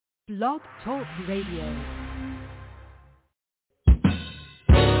Blog Talk Radio.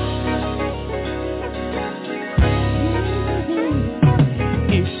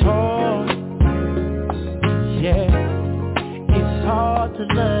 It's hard, yeah, it's hard to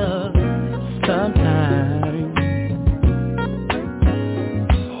love sometimes,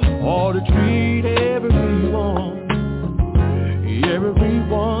 or to treat everyone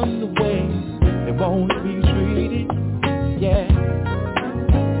the way they want to be treated, yeah.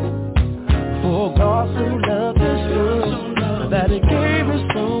 For God so loved us so that He gave His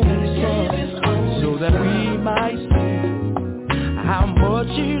only Son, so that we might see how much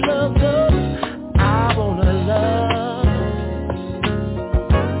He loved us. I wanna love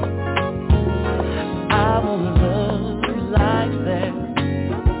like that,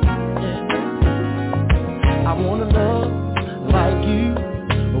 yeah. I wanna love like you.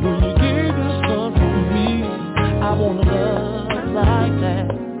 When you gave Your Son for me, I wanna love like that.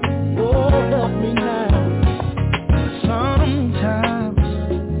 Oh, help me now. Sometimes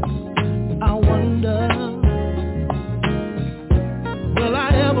I wonder, will I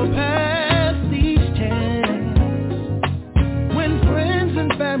ever pass these tests when friends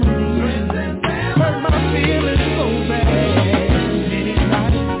and family hurt my feelings so bad? Many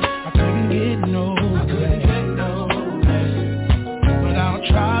nights I couldn't get no rest, but I'll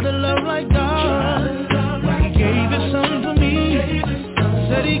try to love like God. He gave His Son for me,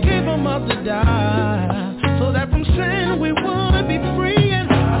 said He gave Him up to die, so that from sin we would be free. And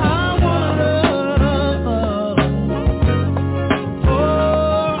I wanna love, oh,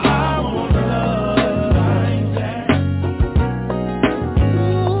 I wanna love like that.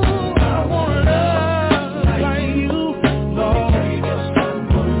 Ooh, I wanna love like You, Lord.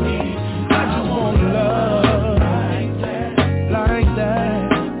 I just wanna love like that, like that.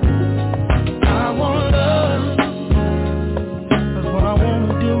 I wanna love, that's what I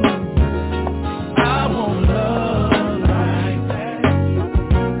wanna do. I wanna love like that.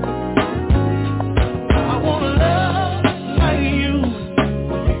 I wanna love like You.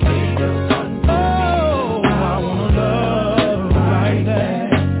 Oh, I wanna love like that.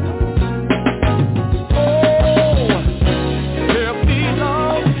 Oh, help me,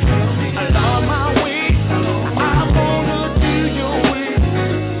 Lord, along my way. I wanna do Your will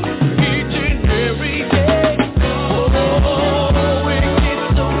each and every day. Oh, it gets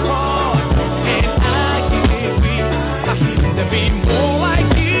so hard, and I get weak. To be more like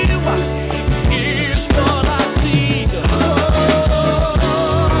You is what I see. Oh,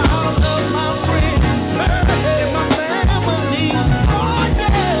 I love my friends and my family. Oh,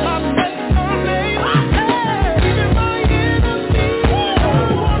 yeah, my best friend, even my enemies. Oh, I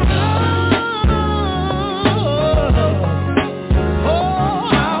wanna love. Oh,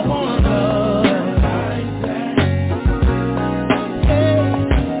 I wanna love like that. Hey,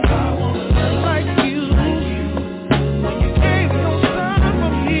 I wanna love like You. When You gave Your Son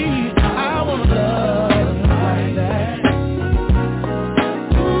for me, I wanna love like that.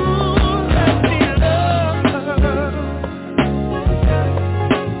 Ooh, let me love.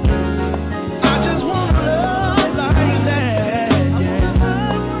 I just wanna love like that, yeah.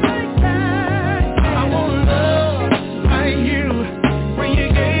 I wanna love like You. When You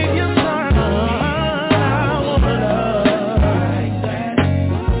gave Your Son, I wanna love like that.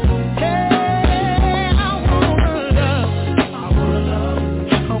 Hey, I wanna love. I wanna love.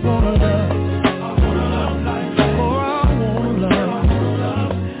 I wanna love. I wanna love like that. Oh, I wanna love.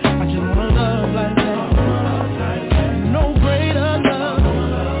 I just wanna love like that. No greater love.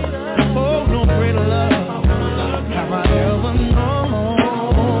 Oh, no greater love have I ever known.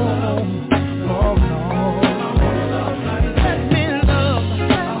 Oh, no.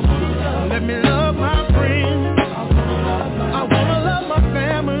 Let me love my friends. I wanna love my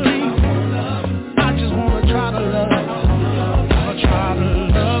family. I just wanna try to love. I'll try to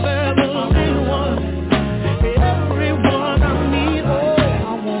love everyone I meet. Oh,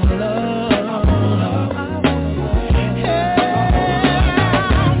 I wanna love. Hey,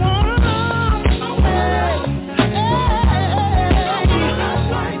 I wanna love.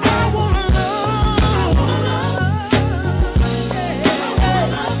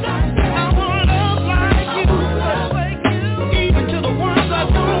 I wanna love like You, even to the ones I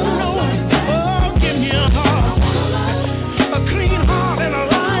don't know. Oh, give me a heart, a clean heart and a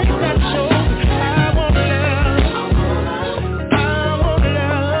life that shows. I wanna love. I wanna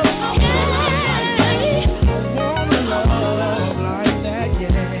love. I wanna love like that, yeah.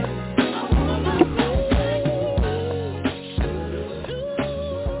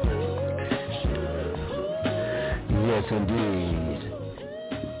 Yes, indeed.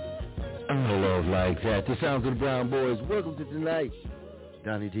 I love like that. The sounds of the Brown Boys. Welcome to tonight.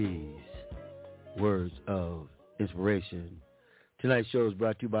 Donny D's Words of Inspiration. Tonight's show is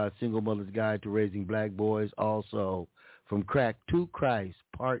brought to you by A Single Mother's Guide to Raising Black Boys, also From Crack to Christ,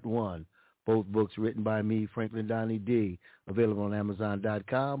 Part 1. Both books written by me, Franklin Donny D, available on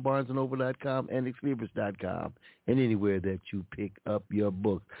Amazon.com, BarnesandNoble.com, and Exlibris.com, and anywhere that you pick up your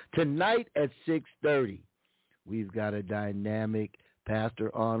books. Tonight at 6:30, we've got a dynamic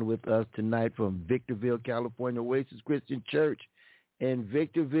pastor on with us tonight from Victorville, California, OASIS Christian Church in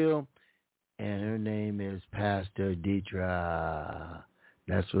Victorville, and her name is Pastor DETRA.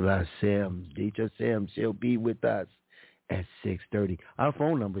 That's what I said. DETRA Sims. She'll be with us at 6:30. Our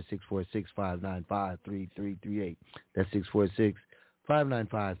phone number is 646-595-3338. That's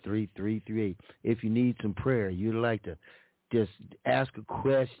 646-595-3338. If you need some prayer, you'd like to just ask a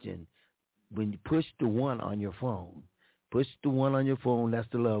question, when you push the one on your phone, that's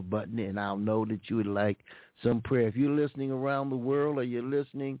the love button, and I'll know that you would like some prayer. If you're listening around the world or you're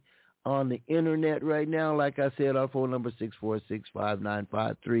listening on the internet right now, like I said, our phone number is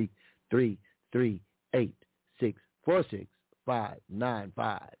 646-595-3338.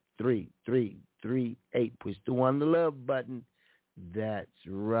 646-595-3338. Push the one, the love button. That's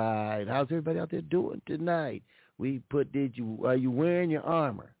right. How's everybody out there doing tonight? Are you wearing your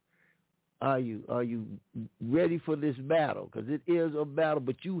armor? Are you ready for this battle? Because it is a battle,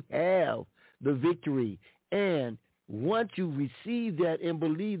 but you have the victory. And once you receive that and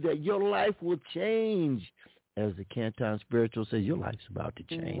believe that, your life will change. As the Canton Spiritual says, your life's about to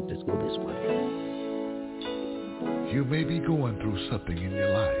change. Let's go this way. You may be going through something in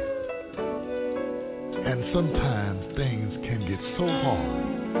your life, and sometimes things can get so hard.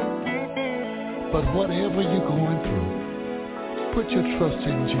 But whatever you're going through, put your trust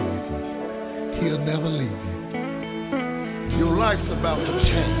in Jesus. He'll never leave you. Your life's about to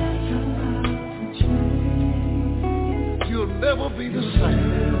change. You'll never be the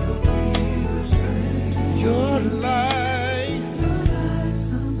same. Your life,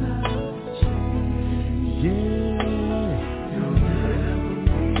 yeah.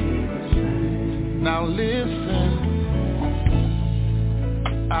 Now listen,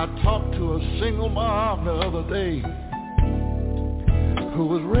 I talked to a single mom the other day who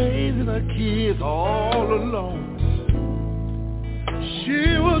was raising her kids all alone.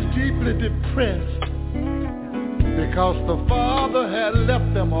 She was deeply depressed because the father had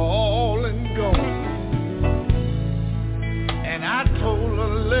left them all and gone. And I told her,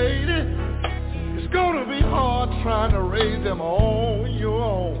 lady, it's gonna be hard trying to raise them on your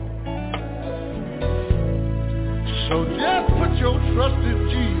own. So just put your trust in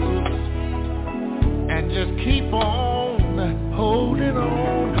Jesus and just keep on holding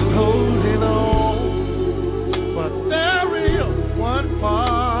on. But there is one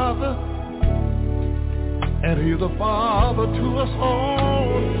Father, and He's a Father to us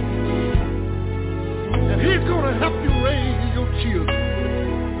all. And He's gonna help you raise your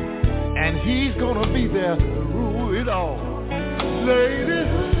children, and He's gonna be there through it all. Lady,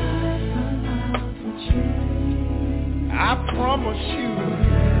 I promise you,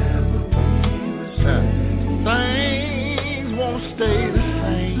 things won't stay the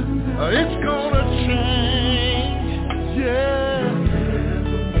same. It's gonna change, yeah.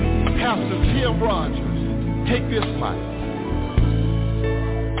 Pastor Tim Rogers, take this mic.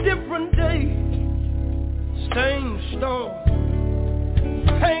 Different day, same storm.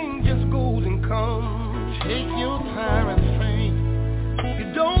 Pain just goes and comes. Take your time and think. You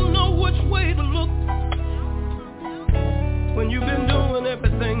don't know which way to look when you've been doing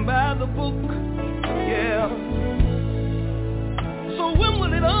everything by the book. Yeah. So when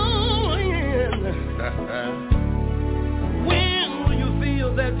will it all end? When will you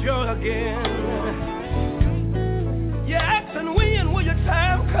feel that joy again? You're asking, when will your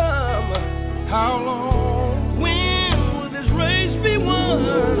time come? How long? When will this race be won?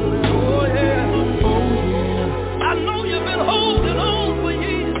 Oh yeah. I know you've been holding on for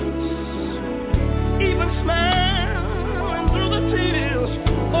years, even smiling through the tears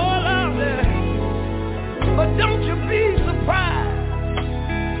all out there. But don't you be surprised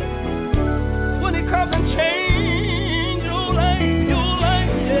when He comes and change your life,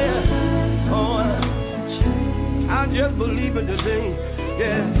 yeah. Oh, I just believe it today,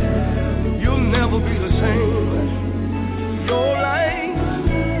 yeah. You'll never be the same. Your life,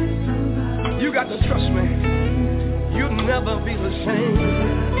 you got to trust me. You'll never be the same.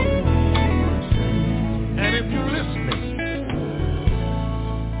 And if you're listening,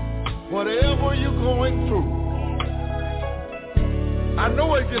 whatever you're going through, I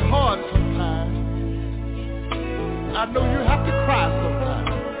know it gets hard sometimes. I know you have to cry sometimes.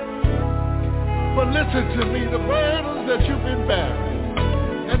 But listen to me, the burdens that you've been bearing,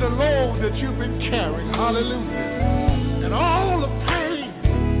 the load that you've been carrying. Hallelujah. And all the pain,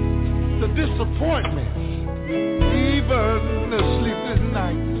 the disappointment, even the sleepless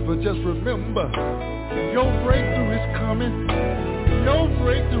nights. But just remember, your breakthrough is coming. Your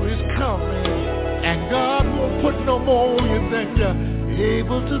breakthrough is coming. And God won't put no more on you than you're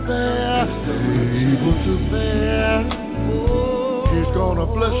able to bear. Able to bear. He's gonna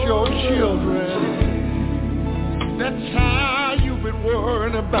bless your children. That child you've been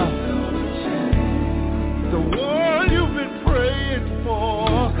worrying about. The one you've been praying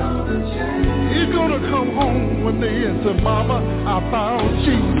for. He's gonna come home one day and say, Mama, I found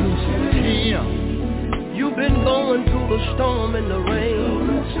Jesus in him. You've been going through the storm and the rain.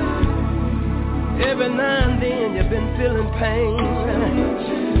 Every now and then you've been feeling pain.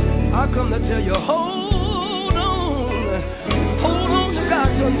 I come to tell you, hold on. Hold on to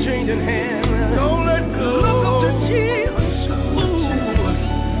God's unchanging hand. Don't let go. Look up to Jesus. Ooh.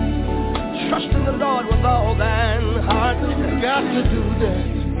 Trust in the Lord with all thine heart. You got to do that.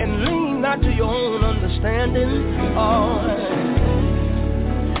 And lean not to your own understanding.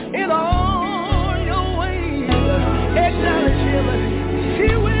 In all your ways, acknowledge him. He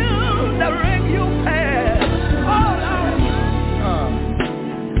will direct your path.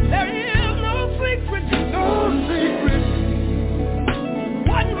 There is no secret. No secret.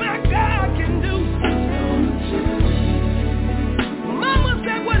 What my God can do. Mama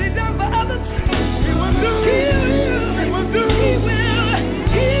said what he done for others, He will do. he will. He will do.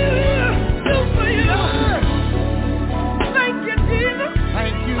 He will do for you. Thank you, Jesus.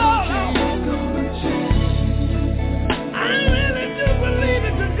 Thank you, Oh, I really do believe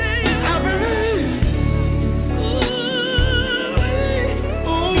it today. I believe. Ooh,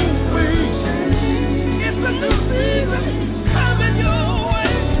 Ooh, it's a new season coming your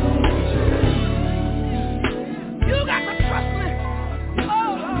way. You got to trust me.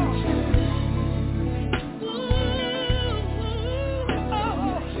 Oh, Lord.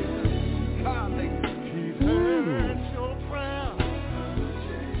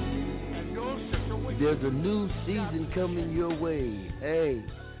 There's a new season coming your way. Hey,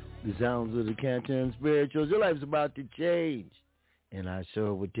 the sounds of the Canton Spirituals. Your life's about to change. And I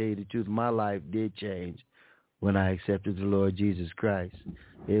sure will tell you the truth. My life did change when I accepted the Lord Jesus Christ.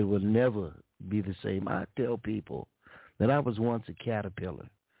 It will never be the same. I tell people that I was once a caterpillar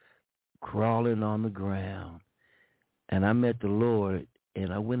crawling on the ground. And I met the Lord,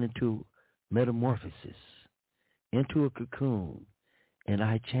 and I went into metamorphosis, into a cocoon, and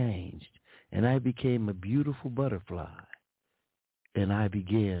I changed. And I became a beautiful butterfly, and I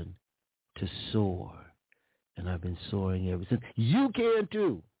began to soar, and I've been soaring ever since. You can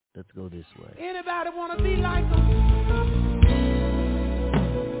too. Let's go this way. Anybody want to be like them?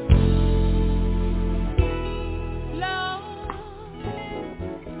 Lord,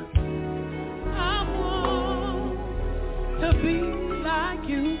 I want to be like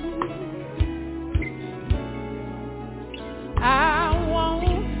you. I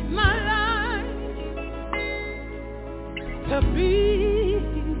want my life to be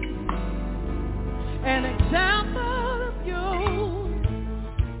an example of yours.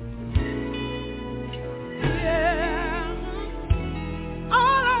 Yeah.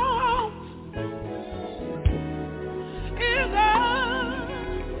 All I want is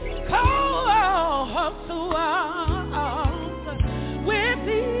a call to walk with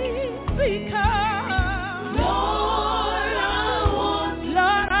thee, because Lord,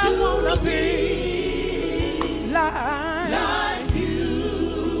 I want to be like you.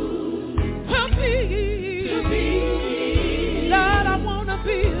 To be. Lord, I want to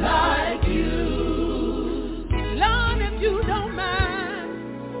be like you. Lord, if you don't mind,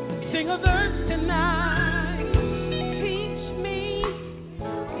 sing a verse tonight.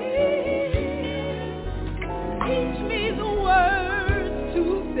 Teach me the words to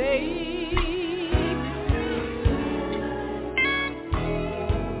say.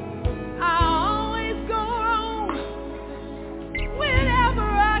 I always go wrong whenever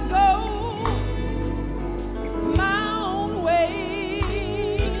I go my own way.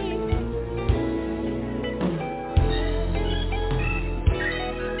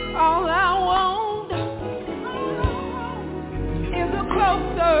 All I want is a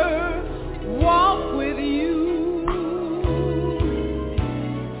closer walk with you,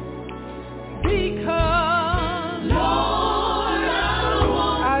 because Lord,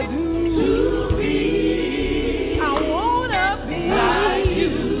 I do. I wanna be like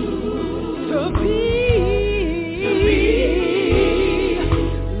you, to be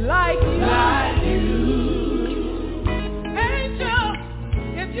like you. Angel,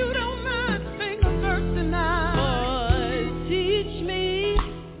 if you don't mind, sing a verse tonight. Teach me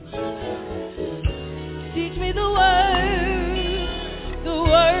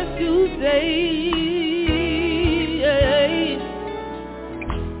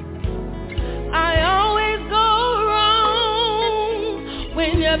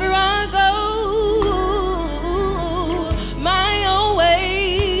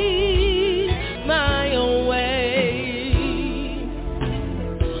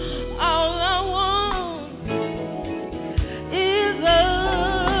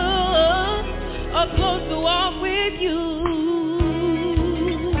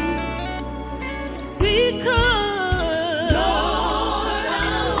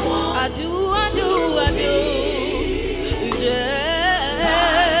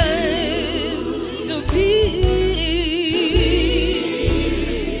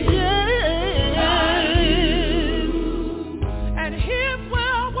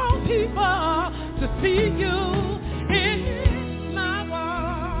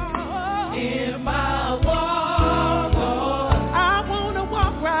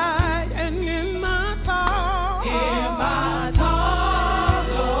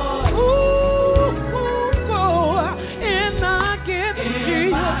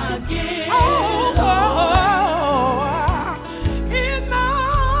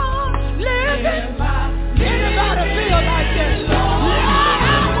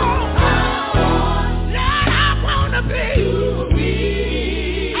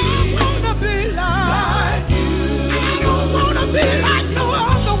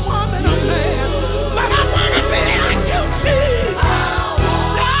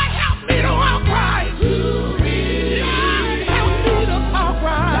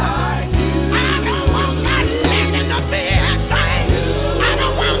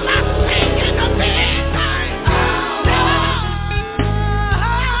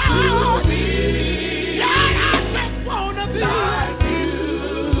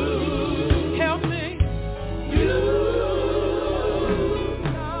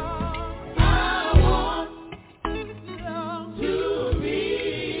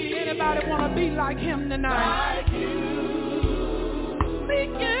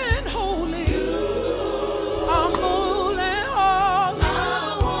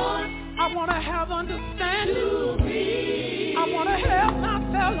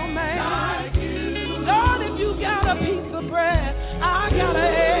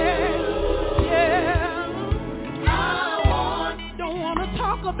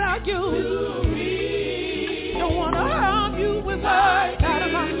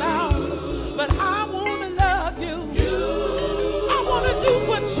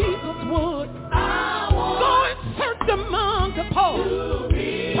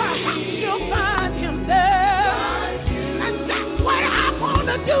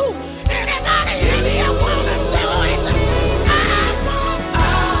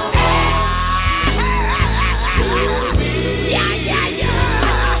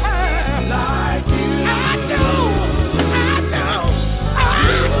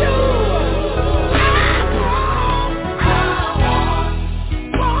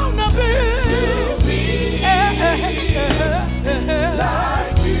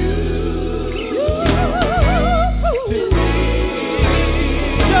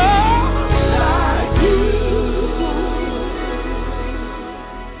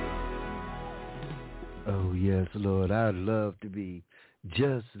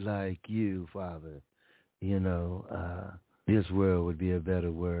Just like you, Father, this world would be a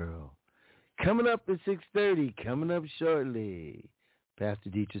better world. Coming up at 6:30, coming up shortly, Pastor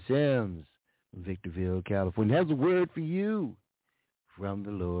DETRA Sims, Victorville, California, has a word for you from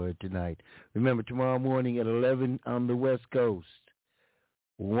the Lord tonight. Remember, tomorrow morning at 11 on the West Coast,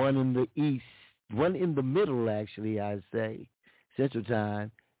 1 in the East, 1 in the middle, actually, I'd say, Central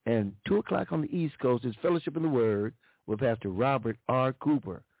Time, and 2 o'clock on the East Coast is Fellowship in the Word with Pastor Robert R.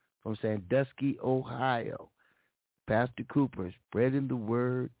 Cooper from Sandusky, Ohio. Pastor Cooper spreading the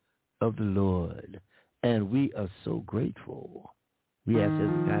word of the Lord. And we are so grateful. We have this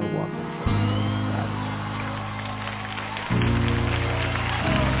kind of walk.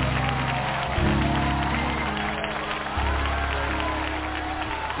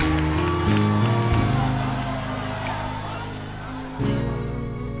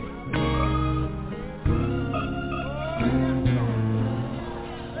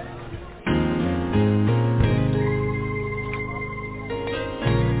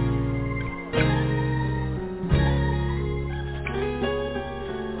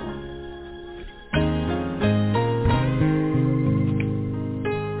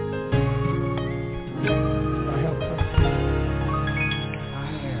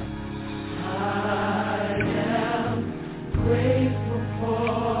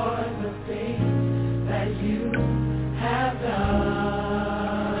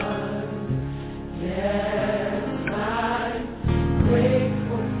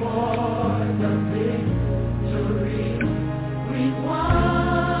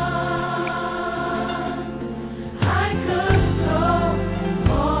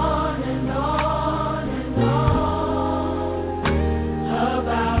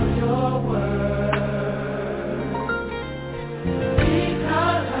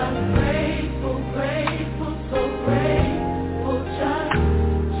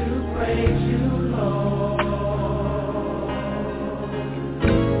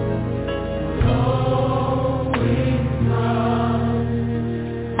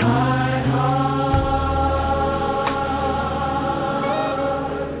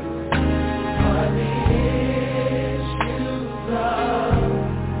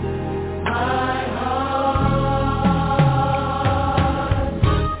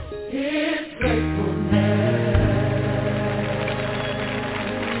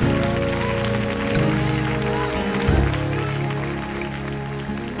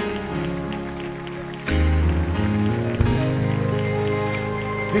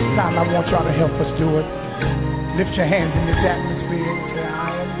 This time I want y'all to help us do it. Lift your hands in this atmosphere and say,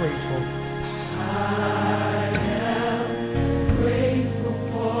 I am grateful.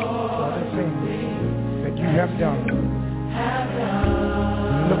 For the things that you have done.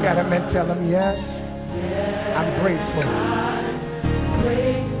 Look at him and tell him, yes, I'm grateful.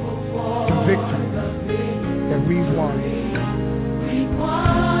 The victory that we've won.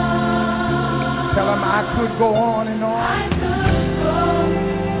 Tell him I could go on and on.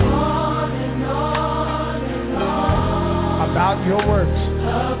 About your works.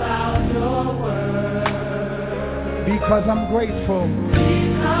 Because I'm grateful.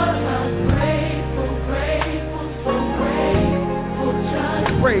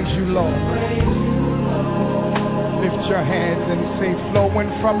 Praise you, Lord. Lift your hands and say, flowing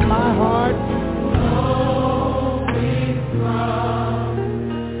from my heart.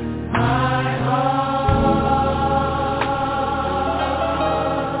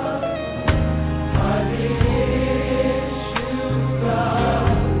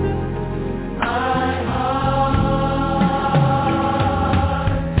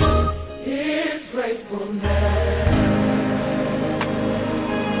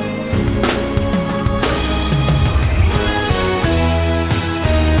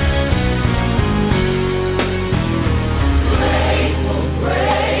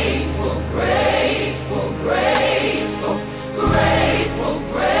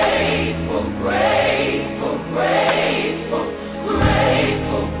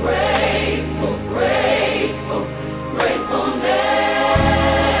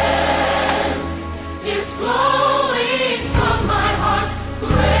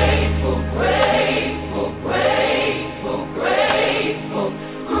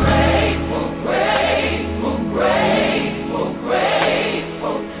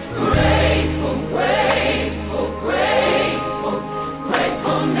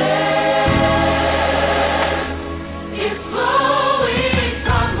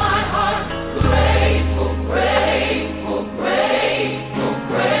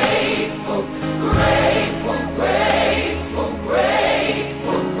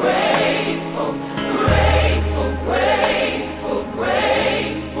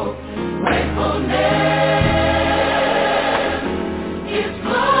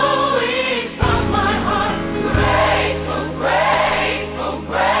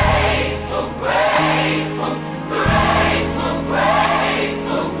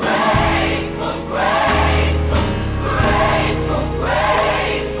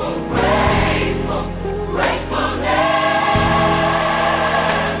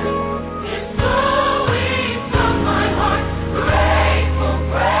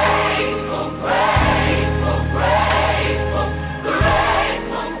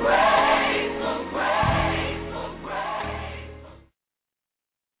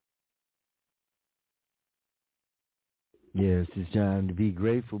 Yes, it's time to be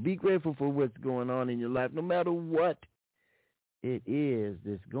grateful. Be grateful for what's going on in your life, no matter what it is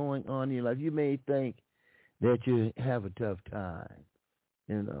that's going on in your life. You may think that you have a tough time.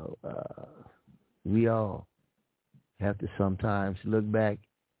 You know, we all have to sometimes look back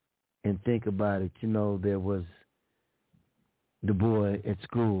and think about it. You know, there was the boy at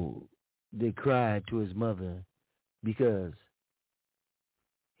school. They cried to his mother because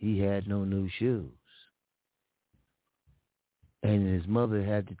he had no new shoes. And his mother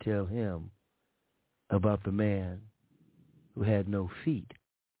had to tell him about the man who had no feet.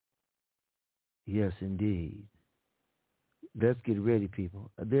 Yes, indeed. Let's get ready, people.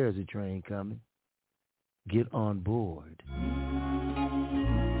 There's a train coming. Get on board.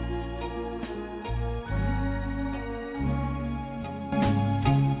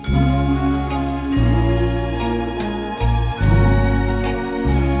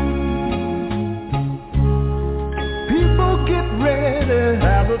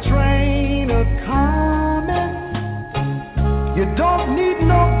 There's a train a-coming. You don't need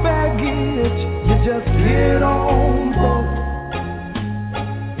no baggage. You just get on board.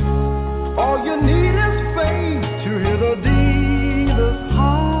 All you need is faith to hear the dealers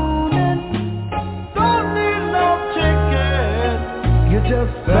humming. Don't need no ticket. You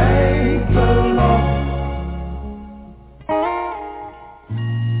just thank the Lord.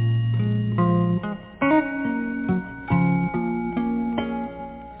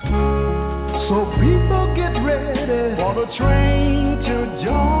 So people get ready for the train to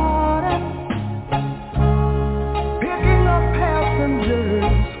Jordan, picking up passengers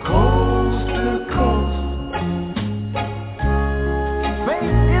coast to coast.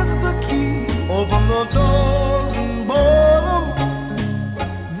 Faith is the key. Open the doors and board them.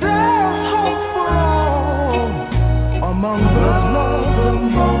 There's hope for all among those lost and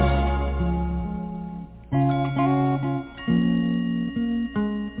lost.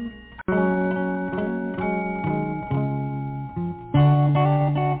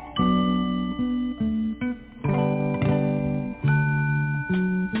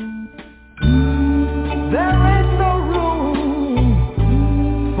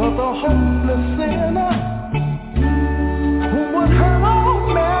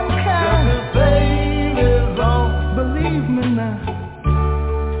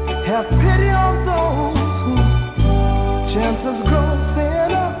 Have pity on those whose chances grow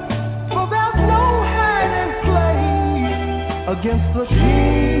thinner, for there's no hiding place against the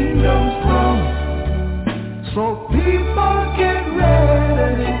kingdom's throne. So people get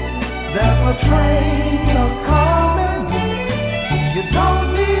ready, there's a train a-coming. You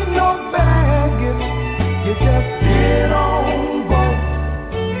don't need no baggage, you just get on board.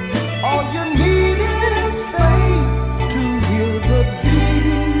 All you need is faith to hear the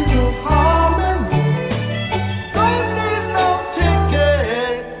beat of harmony. Don't need no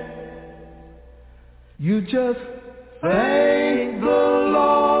ticket, you just thank the Lord.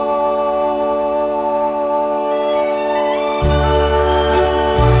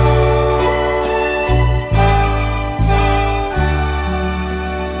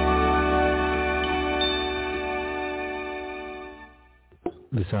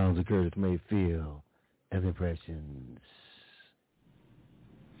 The sounds of Curtis Mayfield and Impressions.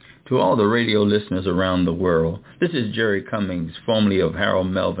 To all the radio listeners around the world, this is Jerry Cummings, formerly of Harold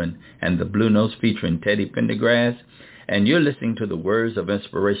Melvin and the Blue Notes featuring Teddy Pendergrass, and you're listening to the Words of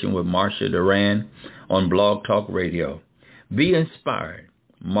Inspiration with Marsha Duran on Blog Talk Radio. Be inspired.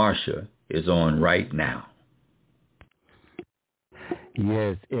 Marsha is on right now.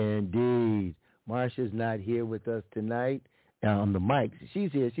 Yes, indeed. Marsha's not here with us tonight on the mics.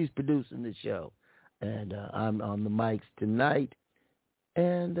 She's here. She's producing the show. And I'm on the mics tonight.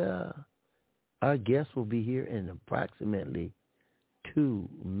 And our guest will be here in approximately 2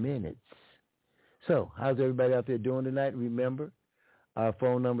 minutes. So, how's everybody out there doing tonight? Remember, our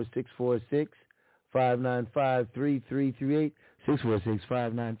phone number is 646-595-3338.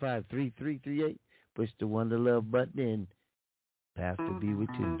 646-595-3338. Push the Wonder Love button in. Pastor be with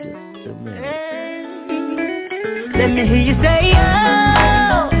you in just a minute. Let me hear you say,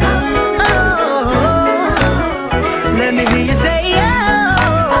 oh, oh, oh. Let me hear you say, oh,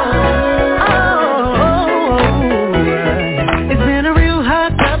 oh, oh. It's been a real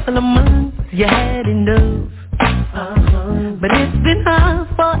hard couple of months, you had enough. But it's been hard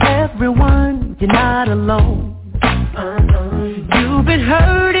for everyone, you're not alone. You've been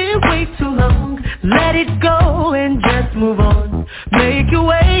hurting way too long, let it go and just move on. Make your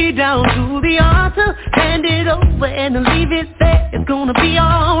way down to the altar, hand it over and leave it there. It's gonna be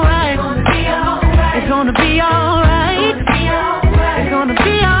alright. It's gonna be alright. It's gonna be alright. It's gonna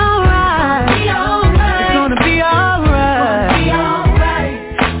be alright. It's gonna be alright.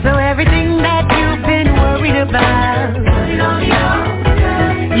 So everything that you've been worried about,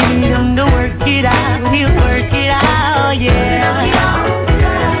 you need him to work it out. He'll work it out, yeah.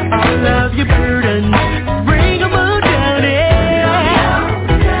 All of your burdens, bring them all down,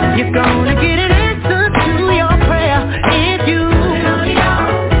 yeah. You're gonna get an answer to your prayer if you,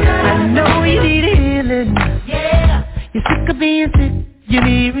 I know you need healing, yeah. You're sick of being sick, you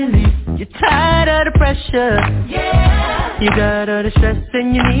need relief. You're tired of the pressure, yeah. You got all the stress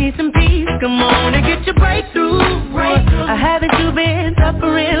and you need some peace. Come on and get your breakthrough. Haven't you been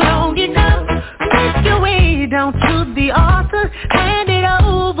suffering long enough? Make your way down to the altar, hand it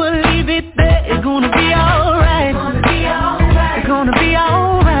over, leave it there. It's gonna be alright. It's gonna be alright. It's gonna be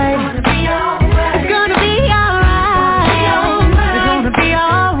alright. It's gonna be alright. It's gonna be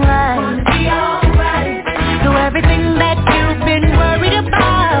alright. So everything that you've been worried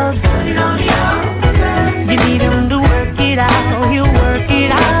about, you need him to work it out. He'll work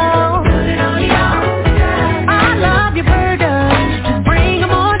it out. All of your burdens, just bring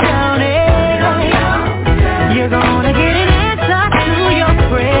them on down, You're gonna get an answer to your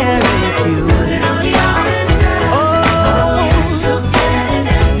prayer if you,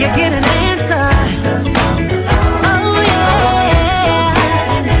 you get an answer. Oh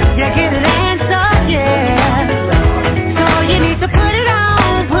yeah, you get an answer, yeah. So you need to put it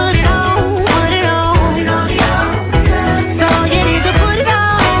on, put it on, put it on. So you need to put it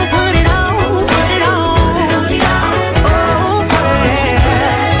on, put it on, put it on. Oh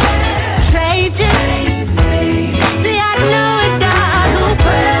prayer, change it. See, I know it does,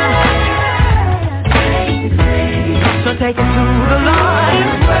 so take it to the Lord in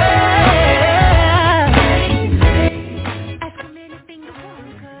prayer. Ask him anything you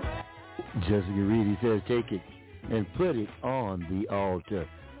want. Jessica Reedy says, take it and put it on the altar.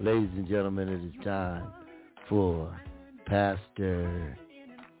 Ladies and gentlemen, it is time for Pastor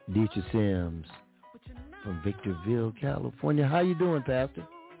DETRA Sims from Victorville, California. How you doing, Pastor?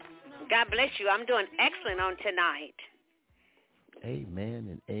 God bless you. I'm doing excellent on tonight. Amen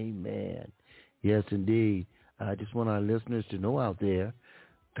and amen. Yes, indeed. I just want our listeners to know out there,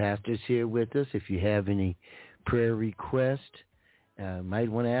 Pastor's here with us. If you have any prayer requests, might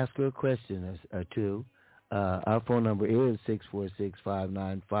want to ask her a question or two. Our phone number is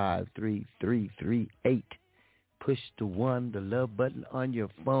 646-595-3338. Push the 1, the love button on your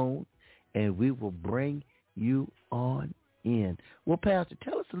phone, and we will bring you on in. Well, Pastor,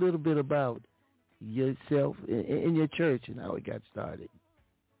 tell us a little bit about yourself in your church and how it got started.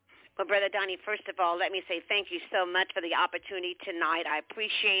 Well, Brother Donnie, first of all, let me say thank you so much for the opportunity tonight. I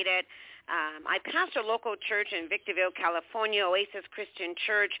appreciate it. I pastor a local church in Victorville, California, OASIS Christian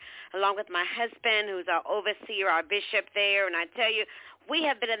Church, along with my husband, who's our overseer, our bishop there. And I tell you, we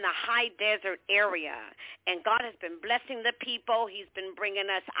have been in the high desert area, and God has been blessing the people. He's been bringing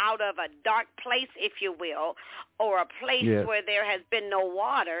us out of a dark place, if you will, or a place where there has been no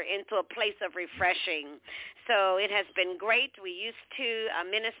water into a place of refreshing. So it has been great. We used to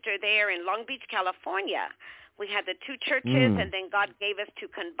minister there in Long Beach, California. We had the two churches, and then God gave us to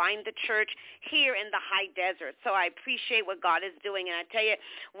combine the church here in the high desert. So I appreciate what God is doing. And I tell you,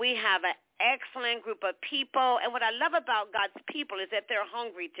 we have an excellent group of people. And what I love about God's people is that they're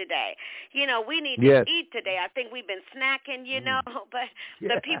hungry today. You know, we need to eat today. I think we've been snacking, you know, but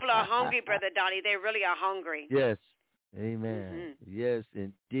the people are hungry, Brother Donnie. They really are hungry. Yes. Amen. Yes,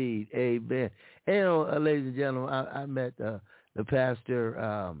 indeed. Amen. And, ladies and gentlemen, I met the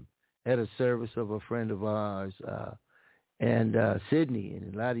pastor at a service of a friend of ours, and Sydney.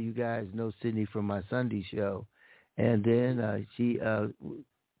 And a lot of you guys know Sydney from my Sunday show. And then she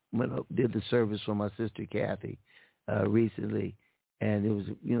went up, did the service for my sister Kathy recently. And it was,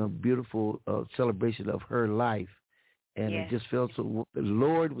 you know, beautiful celebration of her life. And it just felt so, the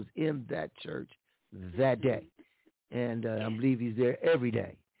Lord was in that church that day. And I believe he's there every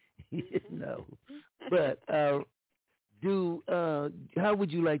day. You know. But how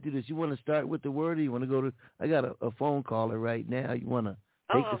would you like to do this? You want to start with the word, or you want to go to, I got a phone caller right now. You want to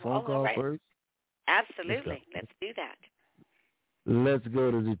take the phone call first? Absolutely. Let's do that. Let's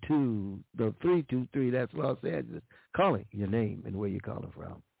go to the 323. That's Los Angeles. Calling your name and where you're calling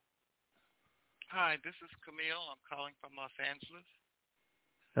from. Hi, this is Camille. I'm calling from Los Angeles.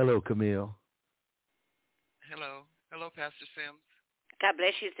 Hello, Camille. Hello. Hello, Pastor Sims. God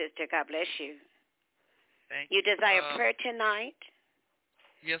bless you, sister. God bless you. Thank you. You desire prayer tonight?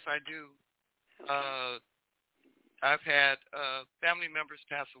 Yes, I do. I've had family members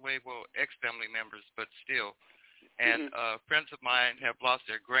pass away, well, ex-family members, but still. And friends of mine have lost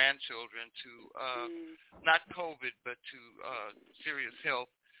their grandchildren to not COVID, but to serious health.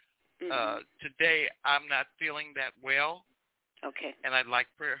 Today, I'm not feeling that well. Okay. And I'd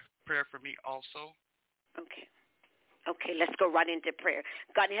like prayer for me also. Okay. Okay, let's go right into prayer.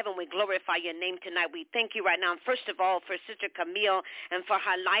 God in heaven, we glorify your name tonight. We thank you right now, first of all, for Sister Camille and for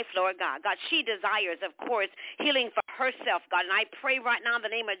her life, Lord God. God, she desires, of course, healing for herself, God. And I pray right now in the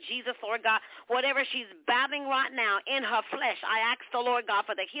name of Jesus, Lord God, whatever she's battling right now in her flesh, I ask the Lord God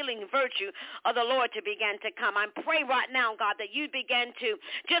for the healing virtue of the Lord to begin to come. I pray right now, God, that you begin to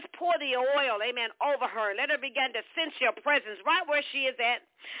just pour the oil, amen, over her. Let her begin to sense your presence right where she is at.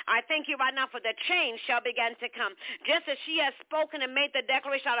 I thank you right now for the change shall begin to come. Just as she has spoken and made the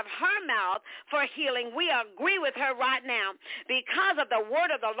declaration out of her mouth for healing, we agree with her right now because of the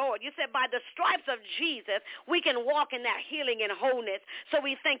word of the Lord. You said by the stripes of Jesus, we can walk in that healing and wholeness. So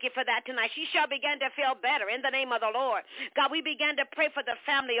we thank you for that tonight. She shall begin to feel better in the name of the Lord. God, we begin to pray for the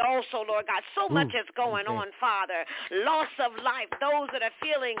family also, Lord God. So much is going on, Father. Loss of life, those that are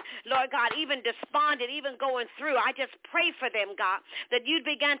feeling, Lord God, even despondent, even going through. I just pray for them, God, that you'd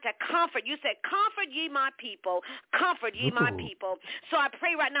begin to comfort. You said, comfort ye my people. Comfort ye my people. So I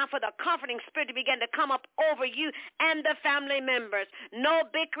pray right now for the comforting spirit to begin to come up over you and the family members. No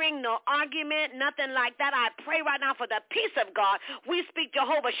bickering, no argument, nothing like that. I pray right now for the peace of God. We speak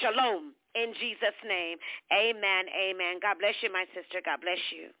Jehovah Shalom in Jesus' name. Amen. Amen. God bless you, my sister. God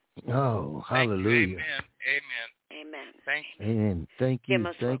bless you. Oh, hallelujah. Amen. Amen. Thank you. Amen. Thank you.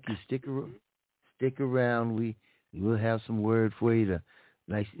 Thank you. Stick around. We will have some word for you to,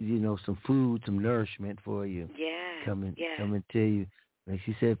 like, you know, some food, some nourishment for you. Yeah. Come and tell you. Like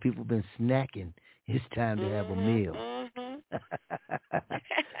she said, people been snacking. It's time to have a meal.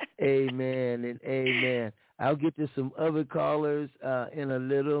 Amen and amen. I'll get to some other callers in a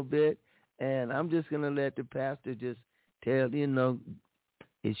little bit, and I'm just going to let the pastor just tell, you know,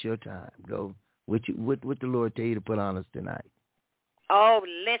 it's your time. Go. What the Lord tell you to put on us tonight? Oh,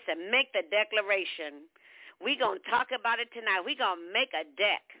 listen, make the declaration. We're going to talk about it tonight. We're going to make a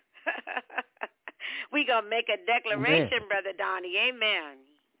deck. We're going to make a declaration, Amen. Brother Donnie. Amen.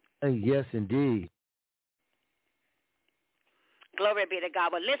 Yes, indeed. Glory be to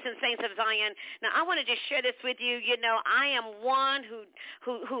God. Well, listen, saints of Zion. Now, I want to just share this with you. You know, I am one who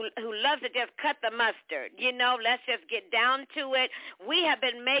loves to just cut the mustard. You know, let's just get down to it. We have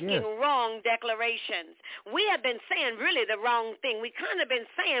been making wrong declarations. We have been saying really the wrong thing. We kind of been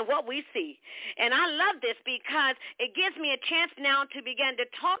saying what we see. And I love this because it gives me a chance now to begin to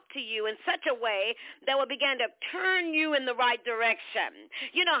talk to you in such a way that will begin to turn you in the right direction.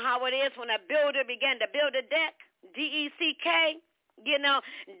 You know how it is when a builder began to build a deck, D-E-C-K. You know,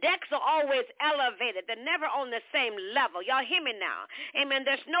 decks are always elevated. They're never on the same level. Y'all hear me now? Amen.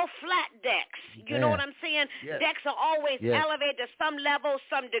 There's no flat decks. You know what I'm saying? Yes. Decks are always elevated to some level,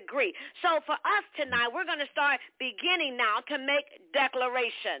 some degree. So for us tonight, we're going to start beginning now to make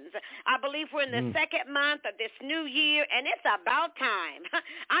declarations. I believe we're in the second month of this new year, and it's about time.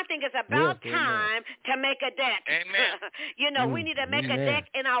 I think it's about time to make a deck. Amen. You know, we need to make a deck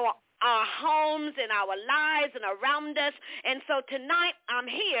in our homes, in our lives, and around us. And so tonight, I'm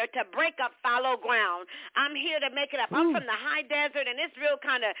here to break up fallow ground. I'm here to make it up. I'm from the high desert, and it's real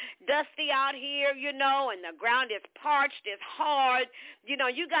kind of dusty out here, you know, and the ground is parched, it's hard. You know,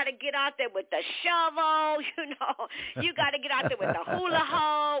 you got to get out there with the shovel, you know. You got to get out there with the hula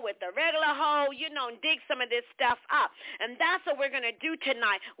hoe, with the regular hoe, you know, and dig some of this stuff up. And that's what we're going to do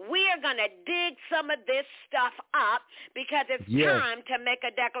tonight. We are going to dig some of this stuff up because it's time to make a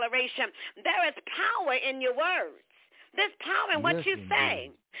declaration. There is power in your words. There's power in what you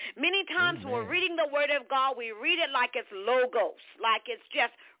say. Many times when we're reading the Word of God, we read it like it's logos, like it's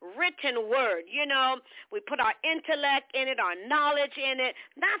just written word. You know, we put our intellect in it, our knowledge in it.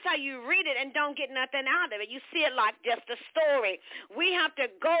 That's how you read it and don't get nothing out of it. You see it like just a story. We have to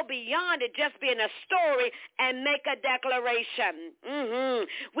go beyond it just being a story and make a declaration.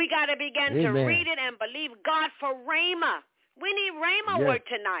 We got to begin to read it and believe God for Rhema. We need Rhema word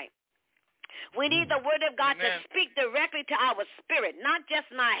tonight. We need the Word of God to speak directly to our spirit, not just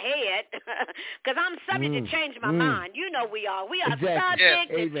my head, because I'm subject to change my mind. You know we are. We are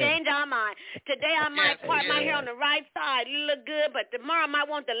subject to change our mind. Today I might part my hair on the right side. You look good, but tomorrow I might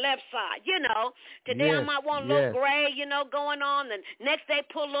want the left side, you know. Today I might want a little gray, you know, going on, and next day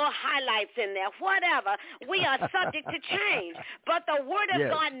put little highlights in there. Whatever. We are subject to change. But the Word of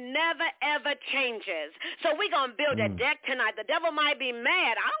God never, ever changes. So we're going to build a deck tonight. The devil might be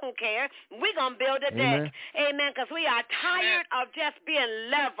mad. I don't care. We're going to build a deck. Amen. Because we are tired of just being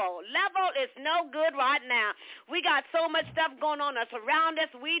level. Level is no good right now. We got so much stuff going on us around us.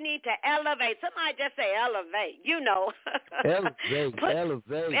 We need to elevate. Somebody just say elevate. You know. Elevate.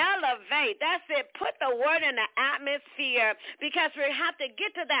 Elevate. That's it. Put the word in the atmosphere because we have to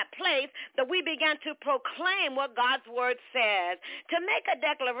get to that place that we begin to proclaim what God's word says. To make a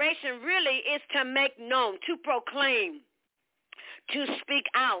declaration really is to make known, to proclaim, to speak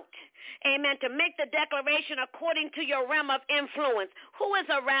out. Amen. To make the declaration according to your realm of influence. Who is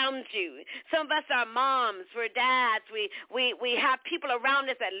around you? Some of us are moms, we're dads. We have people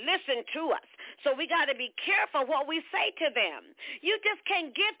around us that listen to us. So we got to be careful what we say to them. You just can't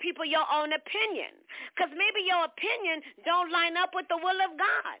give people your own opinion because maybe your opinion don't line up with the will of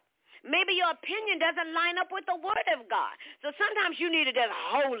God. Maybe your opinion doesn't line up with the word of God. So sometimes you need to just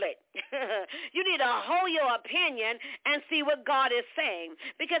hold it. You need to hold your opinion and see what God is saying.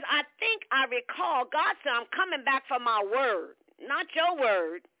 Because I think I recall God said, I'm coming back for my word, not your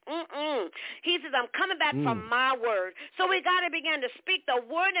word. He says, I'm coming back for my word. So we got to begin to speak the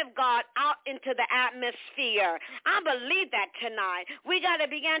word of God out into the atmosphere. I believe that tonight. We got to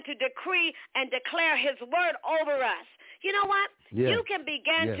begin to decree and declare his word over us. You know what? You can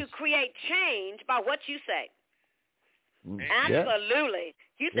begin to create change by what you say. Absolutely.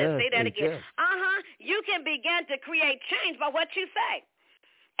 You said say that again. You can begin to create change by what you say.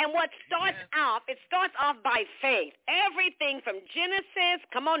 And what starts off, it starts off by faith. Everything from Genesis,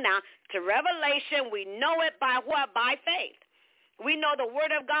 come on now, to Revelation, we know it by what? By faith. We know the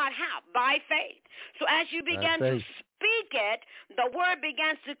word of God how? By faith. So as you begin to speak it, the word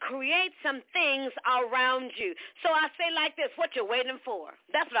begins to create some things around you. So I say like this, what you waiting for?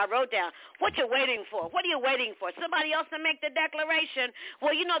 That's what I wrote down. What you waiting for? What are you waiting for? Somebody else to make the declaration?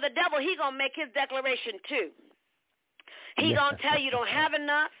 Well, you know the devil, he going to make his declaration too. He going to tell you don't have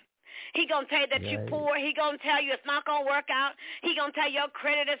enough. He going to tell you that you're poor. He going to tell you it's not going to work out. He going to tell you your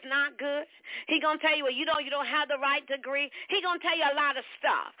credit is not good. He going to tell you, well, you don't have the right degree. He going to tell you a lot of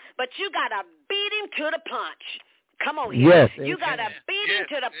stuff. But you got to beat him to the punch. Come on here. You got to beat him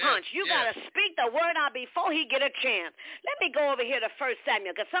to the punch. You got to speak the word out before he get a chance. Let me go over here to 1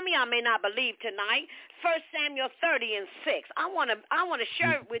 Samuel because some of y'all may not believe tonight. 1 Samuel 30:6. I want to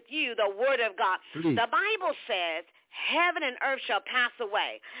share with you the word of God. The Bible says, heaven and earth shall pass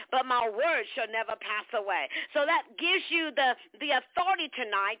away, but my word shall never pass away. So that gives you the authority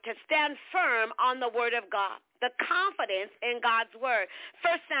tonight to stand firm on the word of God, the confidence in God's word.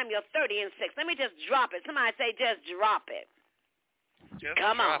 1 Samuel 30:6. Let me just drop it. Somebody say, just drop it.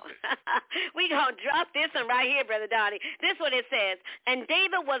 Come on. We're going to drop this one right here, Brother Donnie. This is what it says. And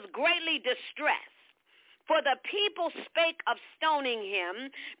David was greatly distressed, for the people spake of stoning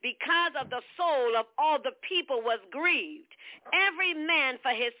him, because of the soul of all the people was grieved, every man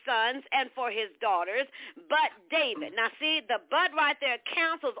for his sons and for his daughters, but David. Now see, the but right there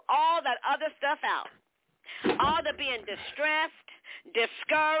cancels all that other stuff out. All the being distressed,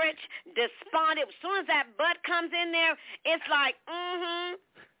 discouraged, despondent. As soon as that but comes in there, it's like,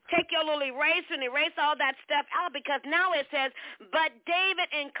 take your little eraser and erase all that stuff out, because now it says, but David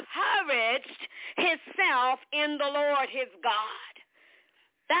encouraged himself in the Lord his God.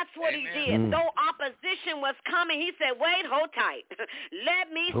 That's what he did. Though opposition was coming, he said, wait, hold tight.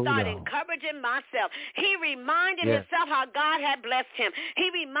 Let me start encouraging myself. He reminded himself how God had blessed him. He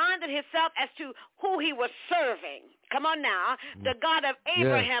reminded himself as to who he was serving. Come on now. The God of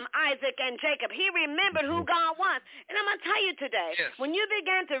Abraham, Isaac, and Jacob. He remembered who God was. And I'm going to tell you today, when you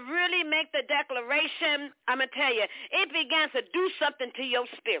began to really make the declaration, I'm going to tell you, it began to do something to your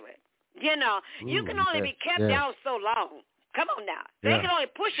spirit. You know, you can only be kept down so long. Come on now. They can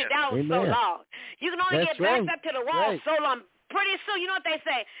only push you down so long. You can only get backed up to the wall so long. Pretty soon, you know what they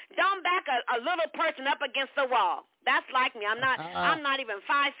say? Don't back a little person up against the wall. That's like me. I'm not even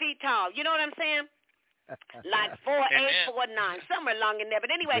 5 feet tall. You know what I'm saying? Like 4'8", 4'9", somewhere along in there.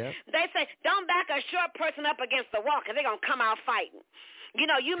 But anyway, they say don't back a short person up against the wall, because they're going to come out fighting. You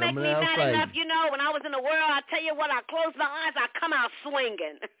know, you make me mad enough, you know, when I was in the world, I tell you what, I close my eyes, I come out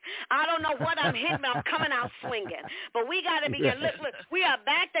swinging. I don't know what I'm hitting, but I'm coming out swinging. But we got to begin. Look, we are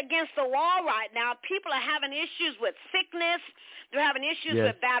backed against the wall right now. People are having issues with sickness. They're having issues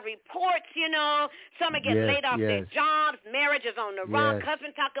with bad reports, you know. Some are getting laid off their jobs. Marriage is on the rock.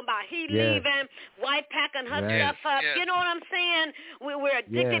 Husband talking about he leaving. Wife packing her stuff up. You know what I'm saying? We're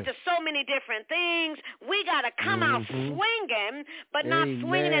addicted to so many different things. We got to come out swinging, but not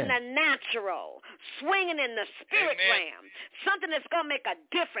swinging in the natural, swinging in the spirit realm, something that's going to make a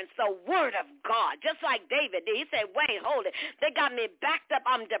difference, the word of God, just like David did. He said, wait, hold it. They got me backed up.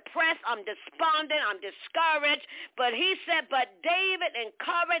 I'm depressed. I'm despondent. I'm discouraged. But he said, but David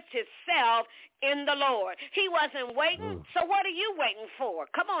encouraged himself in the Lord. He wasn't waiting. So what are you waiting for?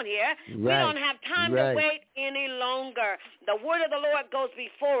 Come on here. We don't have time to wait any longer. The word of the Lord goes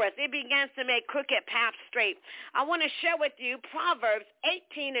before us. It begins to make crooked paths straight. I want to share with you Proverbs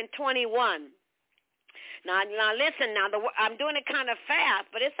 18:21. Now listen. Now I'm doing it kind of fast,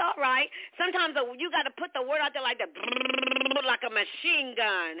 but it's all right. Sometimes you got to put the word out there like like a machine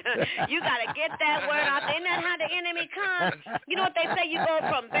gun. You got to get that word out there. Isn't that how the enemy comes? You know what they say? You go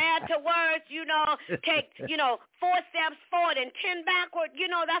from bad to worse. You know, take 4 steps forward and 10 backward. You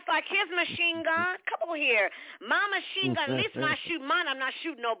know, that's like his machine gun. Come on here, my machine gun. At least when I shoot mine, I'm not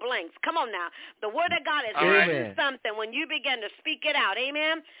shooting no blanks. Come on now. The word of God is doing something when you begin to speak it out.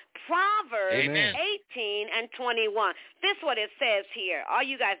 Amen. Proverbs 18:21. This is what it says here. All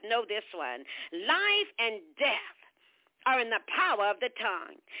you guys know this one. Life and death are in the power of the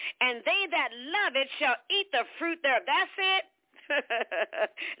tongue, and they that love it shall eat the fruit thereof. That's it.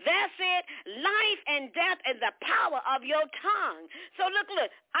 That's it. Life and death is the power of your tongue. So look,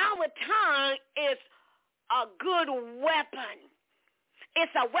 our tongue is a good weapon.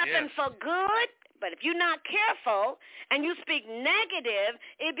 It's a weapon for good. But if you're not careful and you speak negative,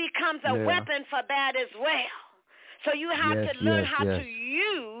 it becomes a weapon for bad as well. So you have to learn how to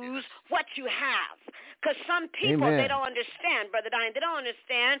use what you have. Because some people, they don't understand, Brother Donny. They don't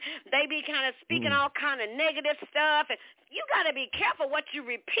understand. They be kind of speaking all kind of negative stuff. And you got to be careful what you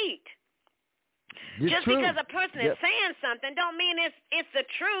repeat. Just because a person is saying something don't mean it's the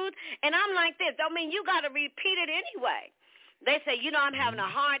truth. And I'm like this. Don't mean you got to repeat it anyway. They say, I'm having a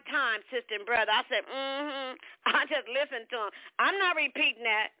hard time, sister and brother. I said, I just listened to them. I'm not repeating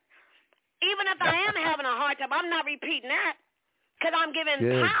that. Even if I am having a hard time, I'm not repeating that, because I'm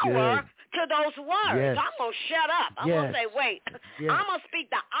giving power to those words. I'm going to shut up. I'm going to say, wait. I'm going to speak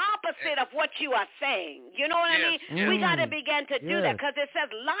the opposite of what you are saying. You know what I mean? We got to begin to do that, because it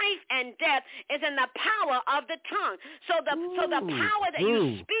says life and death is in the power of the tongue. So the power that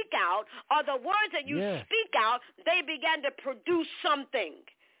you speak out, or the words that you speak out, they begin to produce something.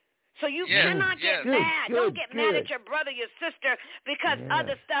 So you cannot get mad. Don't get mad at your brother, your sister, because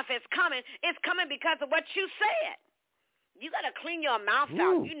other stuff is coming. It's coming because of what you said. You got to clean your mouth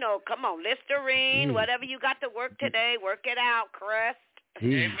out. You know, come on, Listerine, whatever you got to work today, work it out, Crest.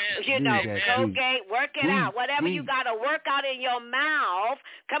 Colgate, work it out. Whatever you got to work out in your mouth,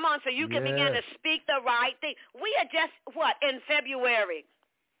 come on, so you can begin to speak the right thing. We are just, in February.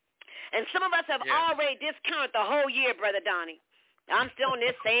 And some of us have already discounted the whole year, Brother Donnie. I'm still on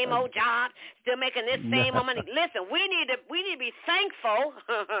this same old job, still making this same old money. Listen, we need to be thankful.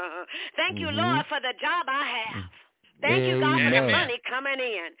 Thank you, Lord, for the job I have. Thank you, God, for the money coming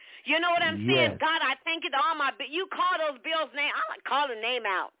in. You know what I'm saying? God, I thank you to all my you call those bills name. I like call the name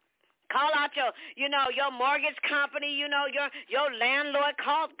out. Call out your mortgage company, your landlord.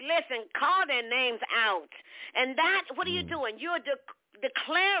 Call their names out. And that, what are you doing? You're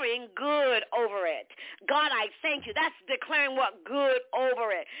declaring good over it. God, I thank you. That's declaring what good over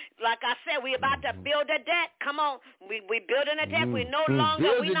it. Like I said, we about to build a debt. Come on. We building a debt. We no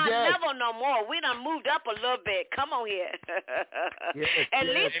longer, we not level no more. We done moved up a little bit. Come on here. At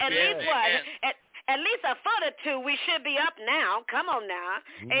least a foot or two, we should be up now. Come on now.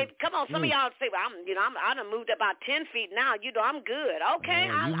 Hey, come on. Some of y'all say, well, I done moved about 10 feet now. I'm good. Okay,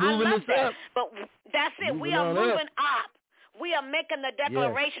 I love that. But that's it. We are moving up. We are making the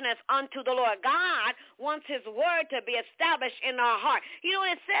declaration as unto the Lord. God wants his word to be established in our heart. You know,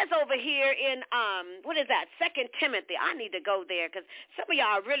 it says over here in, 2 Timothy. I need to go there because some of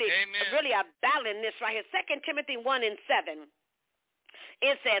y'all really are battling this right here. 2 Timothy 1:7.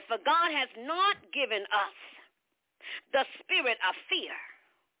 It says, for God has not given us the spirit of fear.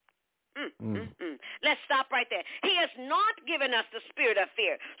 Let's stop right there. He has not given us the spirit of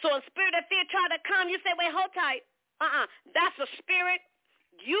fear. So a spirit of fear try to come. You say, wait, hold tight. That's a spirit.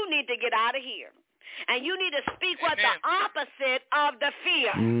 You need to get out of here. And you need to speak what the opposite of the fear.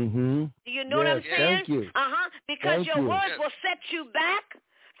 Do you know what I'm saying? Thank you. Because your words will set you back.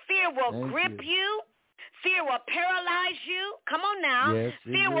 Fear will grip you. Fear will paralyze you. Come on now.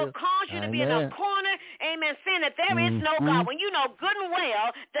 Fear will cause you to be in a corner. Amen. Saying that there is no God. When you know good and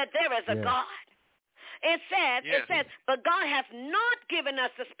well that there is a God. It says, but God has not given us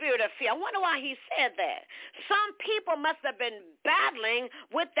the spirit of fear. I wonder why he said that. Some people must have been battling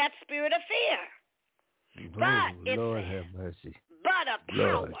with that spirit of fear. But it says, but of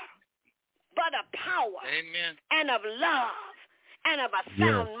power, and of love, and of a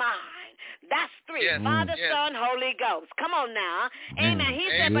sound mind. That's 3. Father, Son, Holy Ghost. Come on now. Amen. He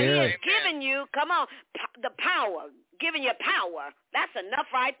said, but he has given you, the power, giving you power. That's enough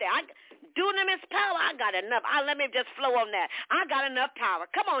right there. Dunamis power, I got enough. Let me just flow on that. I got enough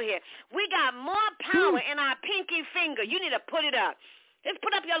power. Come on here. We got more power in our pinky finger. You need to put it up. Just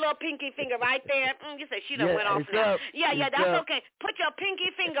put up your little pinky finger right there. You say she done went off now. That's okay. Put your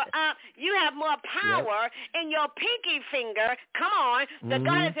pinky finger up. You have more power in your pinky finger. Come on. That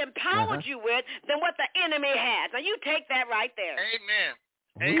God has empowered you with than what the enemy has. Now you take that right there. Amen.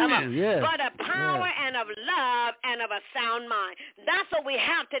 Come on. But of power and of love and of a sound mind. That's what we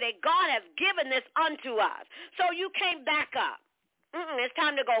have today. God has given this unto us. So you can't back up. It's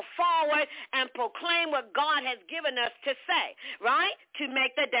time to go forward and proclaim what God has given us to say, right? To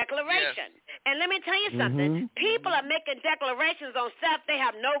make the declaration. And let me tell you something. People are making declarations on stuff they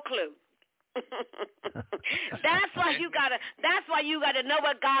have no clue. That's why you gotta know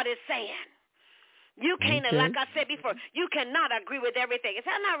what God is saying. You can't, like I said before, you cannot agree with everything. Is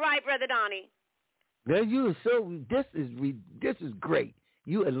that not right, Brother Donnie? Well, this is great.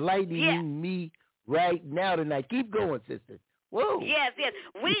 You enlightening me right now tonight. Keep going, sister. Whoa. Yes.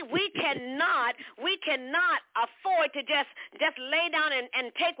 We cannot afford to just lay down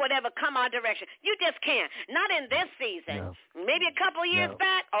and take whatever come our direction. You just can't. Not in this season. No. Maybe a couple of years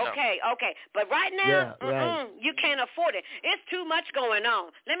back. Okay. But right now, you can't afford it. It's too much going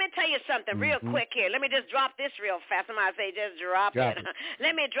on. Let me tell you something real quick here. Let me just drop this real fast. Somebody say just drop it.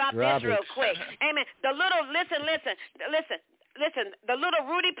 Let me drop this real quick. Amen. The little listen. The little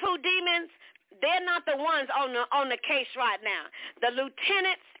Rudy Poo demons. They're not the ones on the case right now. The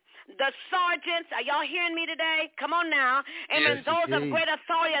lieutenants, the sergeants, are y'all hearing me today? Come on now. Amen. Those of great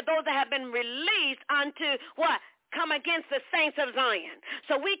authority are those that have been released unto what? Come against the saints of Zion.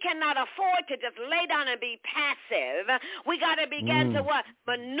 So we cannot afford to just lay down and be passive. We got to begin to what?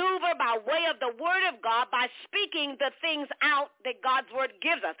 Maneuver by way of the word of God by speaking the things out that God's word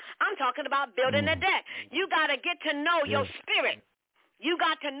gives us. I'm talking about building a deck. You got to get to know your spirit. You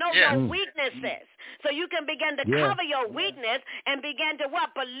got to know your weaknesses so you can begin to cover your weakness and begin to what?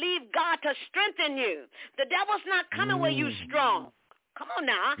 Believe God to strengthen you. The devil's not coming where you strong. Come on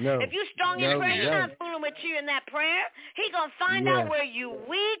now. If you strong in prayer, he's not fooling with with you in that prayer. He going to find out where you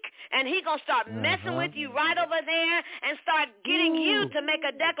weak, and he going to start messing with you right over there and start getting you to make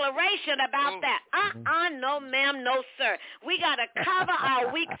a declaration about that. No, ma'am, no, sir. We got to cover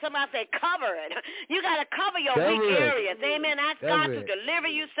our weak. Somebody say cover it. You got to cover your weak areas. Amen. Ask God to deliver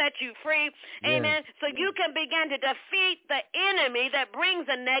you, set you free. Amen. So you can begin to defeat the enemy that brings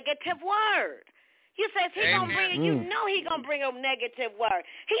a negative word. You say, he going to bring it. You know he going to bring a negative word.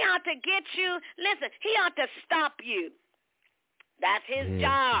 He ought to get you. Listen, he ought to stop you. That's his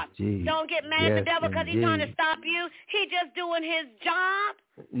job. Don't get mad at the devil because he's trying to stop you. He just doing his job.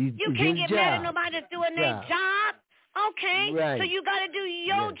 You can't get mad at nobody that's doing their job. Okay, so you got to do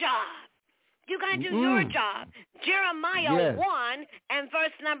your job. You got to do your job. Jeremiah 1 and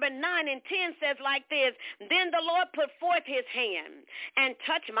verse number 9 and 10 says like this, Then the Lord put forth his hand and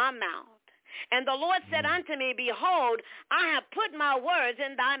touched my mouth. And the Lord said unto me, Behold, I have put my words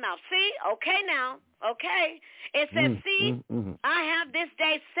in thy mouth. See? Okay now. Okay. It says, see, I have this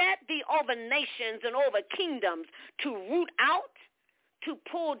day set thee over nations and over kingdoms to root out, to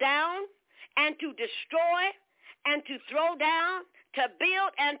pull down, and to destroy, and to throw down, to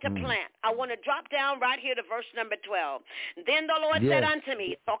build and to plant. I want to drop down right here to verse number 12. Then the Lord said unto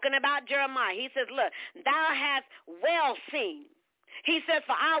me, talking about Jeremiah, he says, look, thou hast well seen. He says,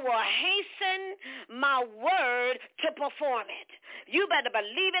 for I will hasten my word to perform it. You better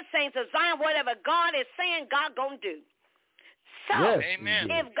believe it, saints of Zion. Whatever God is saying, God going to do. So,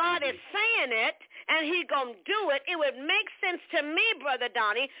 if God is saying it and he going to do it, it would make sense to me, Brother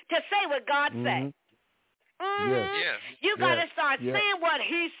Donnie, to say what God say. You got to start saying what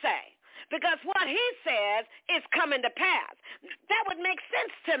he say. Because what he says is coming to pass. That would make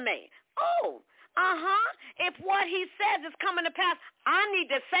sense to me. If what he says is coming to pass, I need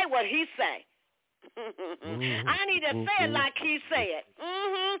to say what he say. I need to say it like he say it.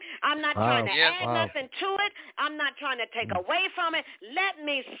 I'm not trying to add nothing to it. I'm not trying to take away from it. Let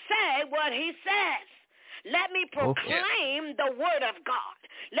me say what he says. Let me proclaim the word of God.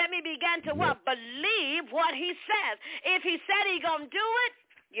 Let me begin to believe what he says. If he said he going to do it,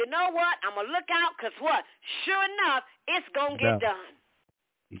 you know what? I'm going to look out because what? Sure enough, it's going to get done.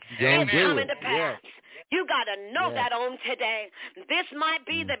 It's coming to pass. You got to know that on today. This might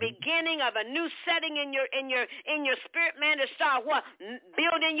be the beginning of a new setting in your spirit, man, to start what?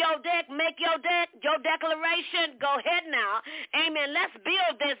 Building your deck, make your declaration. Go ahead now. Amen. Let's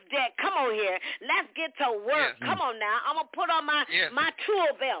build this deck. Come on here. Let's get to work. Come on now. I'm going to put on my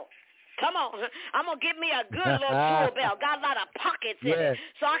tool belt. Come on. I'm going to give me a good little tool belt. Got a lot of pockets in it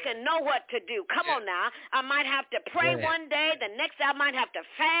so I can know what to do. Come on now. I might have to pray one day. The next day I might have to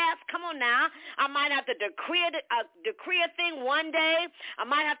fast. Come on now. I might have to decree a thing one day. I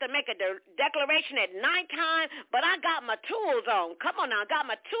might have to make a declaration at nighttime. But I got my tools on. Come on now. I got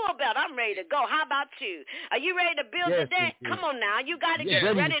my tool belt. I'm ready to go. How about you? Are you ready to build the deck? Come on now. You got to get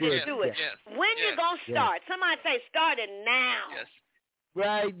ready to do it. When you going to start? Somebody say start it now.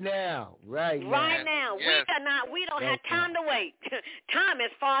 Right now. We don't have time to wait. Time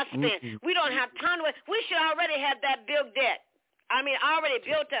is far spent. We don't have time to wait. We should already have that built deck. Already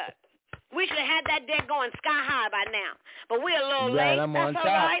built up. We should have had that deck going sky high by now. But we're a little late. That's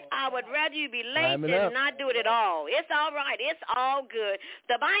all right. I would rather you be late than not do it at all. It's all right. It's all good.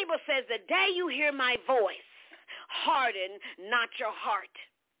 The Bible says, the day you hear my voice, harden not your heart.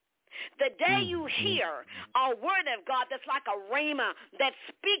 The day you hear a word of God that's like a rhema that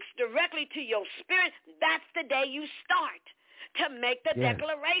speaks directly to your spirit, that's the day you start to make the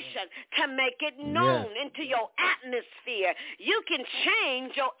declaration, to make it known into your atmosphere. You can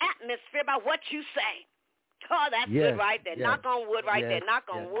change your atmosphere by what you say. Oh, that's good right there. Knock on wood right there. Knock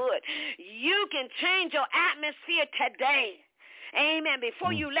on wood. You can change your atmosphere today. Amen.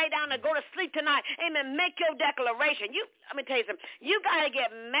 Before you lay down and go to sleep tonight, amen, make your declaration. Let me tell you something. You got to get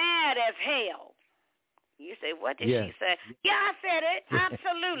mad as hell. You say, what did she say? Yeah, I said it.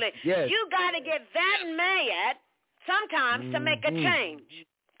 Absolutely. You got to get that mad sometimes to make a change.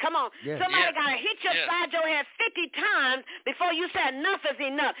 Come on. Somebody got to hit you upside your head 50 times before you say enough is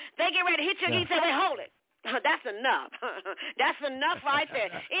enough. They get ready to hit you and you say, wait, hold it. That's enough. That's enough right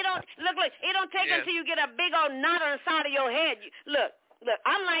there. It don't take until you get a big old knot on the side of your head. Look,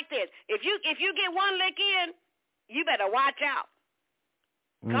 I'm like this. If you get one lick in, you better watch out.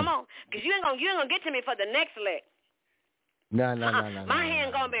 Come on, because you ain't gonna get to me for the next lick. No. My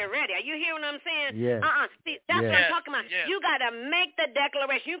hand gonna be ready. Are you hearing what I'm saying? See, that's what I'm talking about. You gotta make the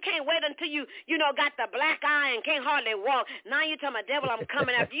declaration. You can't wait until you got the black eye and can't hardly walk. Now you tell my devil I'm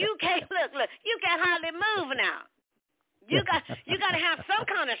coming after you. Can't look. You can't hardly move now. You got to have some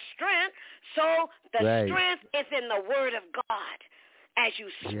kind of strength. So the strength is in the word of God. As you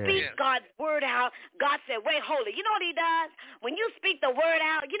speak God's word out, God said, wait, hold it. You know what he does? When you speak the word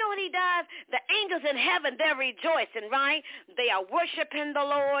out, you know what he does? The angels in heaven, they're rejoicing, right? They are worshiping the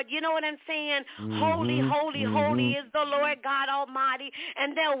Lord. You know what I'm saying? Holy, holy, holy is the Lord God Almighty.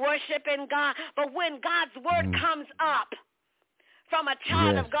 And they're worshiping God. But when God's word comes up from a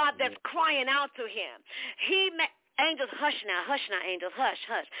child of God that's crying out to him, angels, hush now, angels, hush.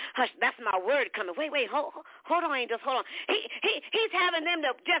 That's my word coming. Wait, hold on, angels, hold on. He's having them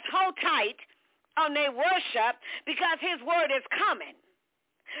to just hold tight on their worship because his word is coming.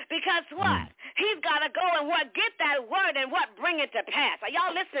 Because what? He's got to go and get that word and bring it to pass. Are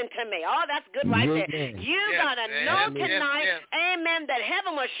y'all listening to me? Oh, that's good right there. You got to know tonight, amen, that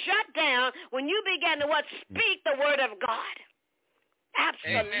heaven was shut down when you began to speak the word of God.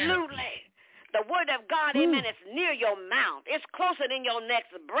 Absolutely. Amen. The word of God, amen, is near your mouth. It's closer than your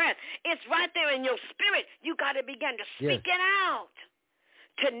next breath. It's right there in your spirit. You got to begin to speak it out.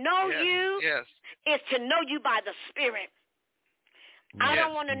 To know you is to know you by the spirit. I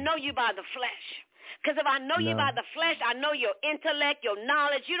don't want to know you by the flesh. Because if I know you by the flesh, I know your intellect, your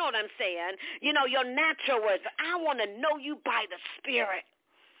knowledge, you know what I'm saying, you know, your natural words. But I want to know you by the spirit.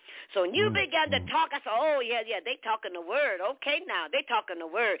 So when you began to talk, I said, oh, yeah, they talking the word. Okay, now, they talking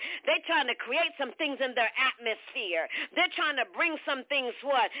the word. They're trying to create some things in their atmosphere. They're trying to bring some things,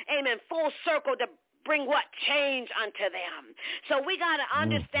 full circle to bring change unto them. So we got to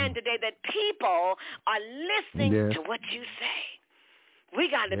understand today that people are listening to what you say. We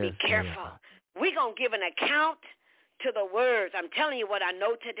got to be careful. We're going to give an account to the words. I'm telling you what I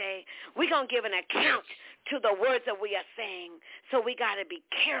know today. We're going to give an account to the words that we are saying. So we got to be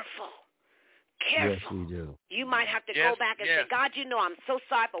careful. Yes, we do. You might have to go back and say, God, you know, I'm so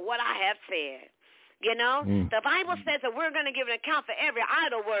sorry for what I have said. You know, the Bible says that we're going to give an account for every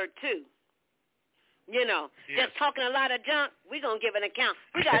idle word too. You know, just talking a lot of junk, we're going to give an account.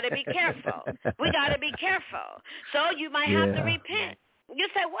 We got to be careful. We got to be careful. So you might have to repent. You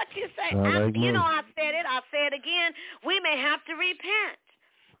say, what you say? You know, I said it. I'll say it again. We may have to repent.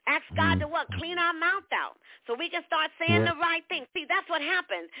 Ask God to clean our mouth out so we can start saying the right thing. See, that's what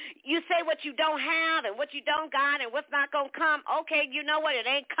happens. You say what you don't have and what you don't got and what's not going to come. Okay, you know what? It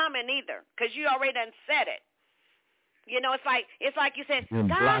ain't coming either because you already done said it. You know, it's like you said,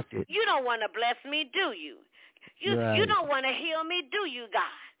 God, you don't want to bless me, do you? You don't want to heal me, do you,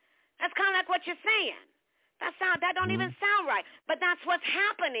 God? That's kind of like what you're saying. That don't even sound right. But that's what's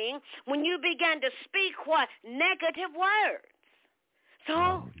happening when you begin to speak negative words.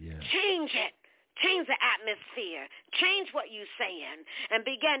 So change it. Change the atmosphere. Change what you're saying and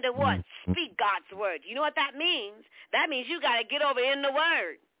begin to speak God's word. You know what that means? That means you got to get over in the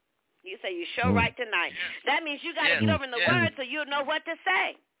word. You say, you sure right tonight. That means you got to get over in the word so you'll know what to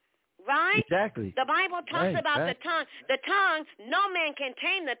say. Right? Exactly. The Bible talks about the tongue. The tongue, no man can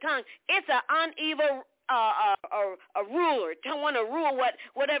tame the tongue. It's an unevil a ruler. Don't want to rule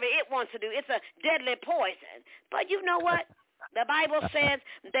whatever it wants to do. It's a deadly poison. But you know what? The Bible says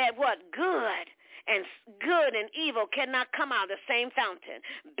that good and evil cannot come out of the same fountain.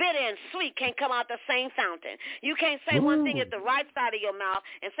 Bitter and sweet can't come out the same fountain. You can't say one thing at the right side of your mouth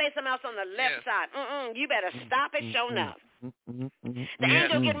and say something else on the left side. You better stop it, show enough. The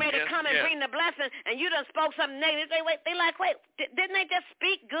angel getting ready to come and bring the blessing, and you done spoke something negative. They like, wait, didn't they just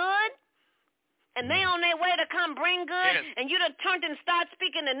speak good? And they on their way to come bring good, and you done turned and start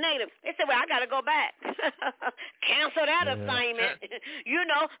speaking the negative. They said, well, I got to go back. Cancel that assignment, you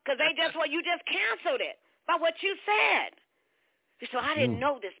know, because you just canceled it by what you said. So I didn't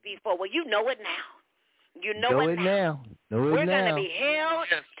know this before. Well, you know it now. You know it now. We're going to be held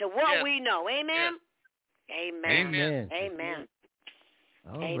to what we know. Amen? Amen. Amen.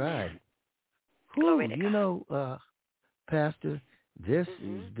 All right. Glory to God. You know, Pastor, this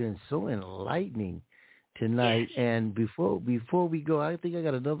has been so enlightening tonight. Yes. And before we go, I think I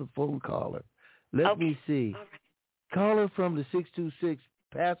got another phone caller. Let me see. Right. Caller from the 626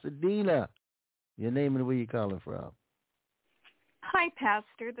 Pasadena. Your name and where you calling from? Hi,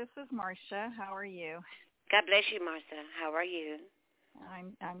 Pastor. This is Marcia. How are you? God bless you, Marcia. How are you?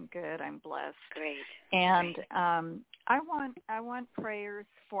 I'm good. I'm blessed. Great. And I want prayers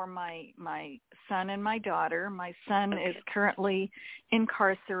for my son and my daughter. My son is currently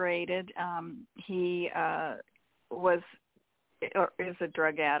incarcerated. He is a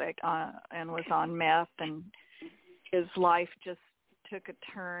drug addict and was on meth, and his life just took a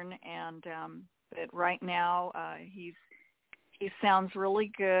turn. And but right now he sounds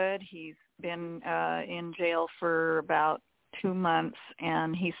really good. He's been in jail for about 2 months,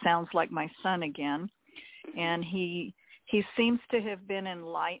 and he sounds like my son again. And he he seems to have been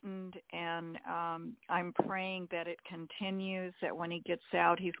enlightened, and I'm praying that it continues, that when he gets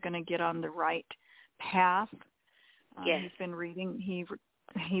out, he's going to get on the right path. Yes. He's been reading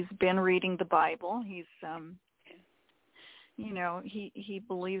the Bible. He's he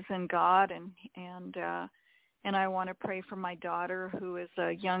believes in God, and I want to pray for my daughter, who is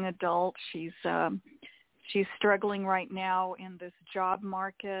a young adult. She's struggling right now in this job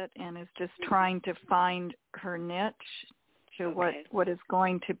market and is just trying to find her niche to what is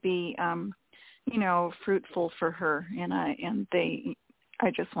going to be fruitful for her, and I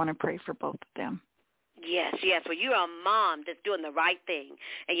just want to pray for both of them. Yes. Well, you're a mom that's doing the right thing.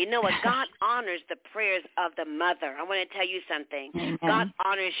 And you know what? God honors the prayers of the mother. I want to tell you something. Amen. God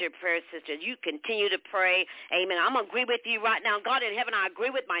honors your prayers, sister. You continue to pray. Amen. I'm going to agree with you right now. God in heaven, I agree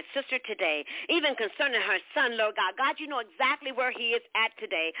with my sister today, even concerning her son, Lord God. God, you know exactly where he is at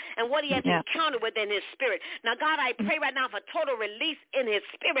today and what he has encountered within his spirit. Now, God, I pray right now for total release in his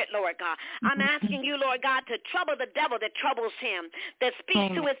spirit, Lord God. I'm asking you, Lord God, to trouble the devil that troubles him, that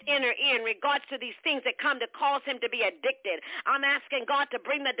speaks to his inner ear in regards to these things that come to cause him to be addicted. I'm asking God to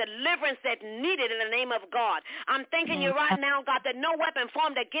bring the deliverance that's needed in the name of God. I'm thanking you right now, God, that no weapon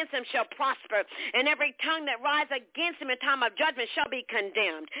formed against him shall prosper, and every tongue that rises against him in time of judgment shall be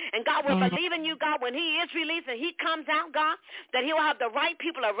condemned. And God, we're believing you, God, when he is released and he comes out, God, that he will have the right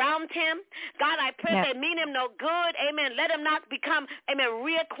people around him. God, I pray they mean him no good. Amen. Let him not become,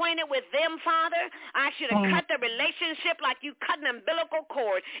 reacquainted with them, Father. I ask you to cut the relationship like you cut an umbilical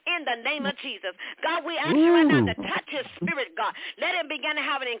cord in the name of Jesus. God, we ask you right now to touch his spirit, God. Let him begin to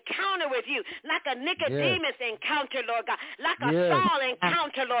have an encounter with you, like a Nicodemus encounter, Lord God, like a Saul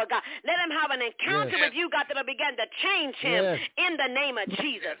encounter, Lord God. Let him have an encounter with you, God, that will begin to change him in the name of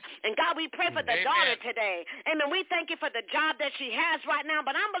Jesus. And God, we pray for the daughter today. Amen. We thank you for the job that she has right now,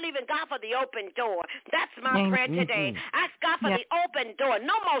 but I'm believing God for the open door. That's my prayer today. Ask God for the open door.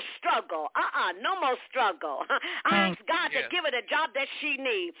 No more struggle. No more struggle. I ask God to give her the job that she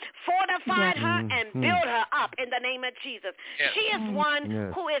needs. Fortify her and build her up in the name of Jesus. She is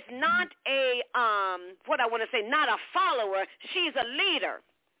one who is not not a follower. She's a leader.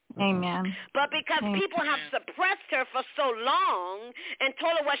 Amen. But because people have suppressed her for so long and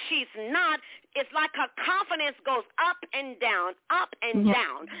told her what she's not, it's like her confidence goes up and down,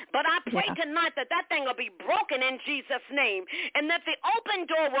 down. But I pray tonight that thing will be broken in Jesus' name, and that the open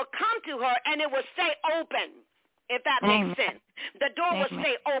door will come to her and it will stay open. If that makes sense. The door will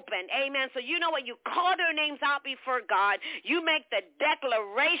stay open. Amen. So you know what? You call their names out before God. You make the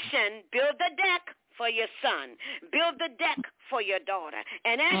declaration, build the deck for your son. Build the deck for your daughter.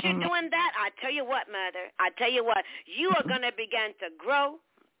 And as you're doing that, I tell you what, mother, you are going to begin to grow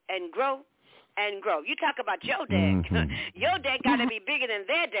and grow and grow. You talk about your deck. Your deck got to be bigger than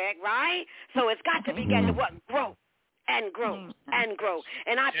their deck, right? So it's got to begin to what? Grow. And grow and grow.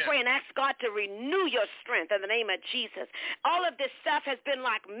 And I pray and ask God to renew your strength in the name of Jesus. All of this stuff has been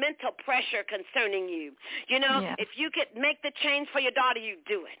like mental pressure concerning you. You know, if you could make the change for your daughter, you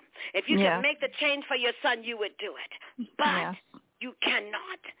do it. If you could make the change for your son, you would do it. But you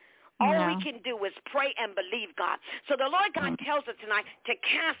cannot. All we can do is pray and believe God. So the Lord God tells us tonight to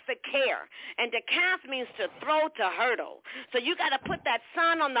cast the care. And to cast means to throw, to hurdle. So you got to put that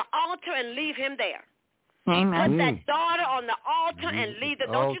son on the altar and leave him there. Amen. Put that daughter on the altar and leave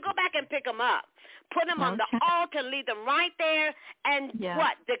them. Don't you go back and pick them up. Put them on the altar and leave them right there and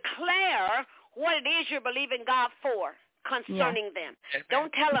declare what it is you're believing God for concerning them.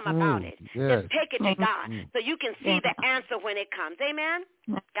 Don't tell them about it. Just take it to God so you can see the answer when it comes. Amen?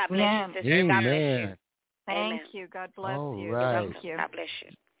 God bless you, sister. God bless you. Thank you. God bless you. Right. Thank you. God bless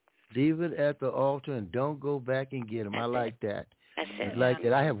you. Leave it at the altar and don't go back and get them. I like that. That's it. I like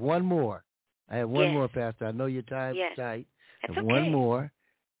that. I have one more. Pastor. I know your time's tight. That's okay. One more.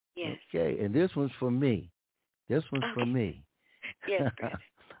 Yes. Okay, and this one's for me. Yes,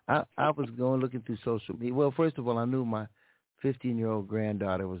 I was looking through social media. Well, first of all, I knew my 15-year-old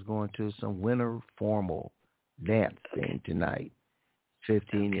granddaughter was going to some winter formal dance thing tonight,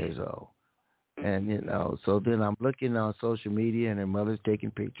 15 years old. And, so then I'm looking on social media, and her mother's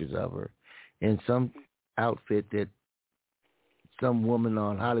taking pictures of her in some outfit that some woman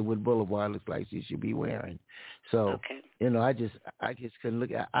on Hollywood Boulevard looks like she should be wearing. So, I just couldn't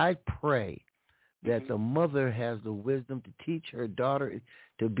look at. I pray that the mother has the wisdom to teach her daughter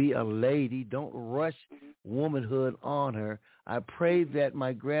to be a lady. Don't rush womanhood on her. I pray that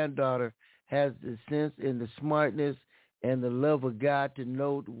my granddaughter has the sense and the smartness and the love of God to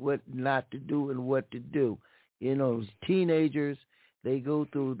know what not to do and what to do. Teenagers, they go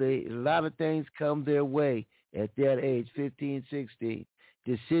through, a lot of things come their way. At that age, 15, 16,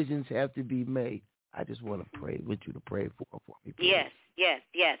 decisions have to be made. I just want to pray with you to pray for me. Please. Yes.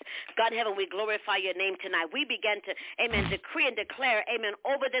 Yes. God in heaven, we glorify your name tonight. We begin to, amen, decree and declare, amen,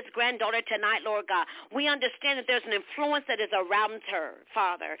 over this granddaughter tonight, Lord God. We understand that there's an influence that is around her,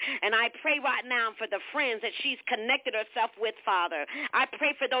 Father. And I pray right now for the friends that she's connected herself with, Father. I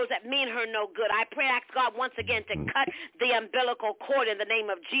pray for those that mean her no good. I pray, ask God once again to cut the umbilical cord in the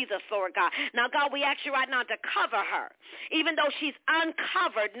name of Jesus, Lord God. Now, God, we ask you right now to cover her. Even though she's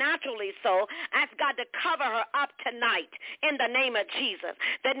uncovered naturally so, ask God to cover her up tonight in the name of Jesus.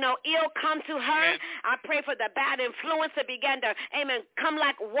 That no ill come to her. I pray for the bad influence to begin to, amen, come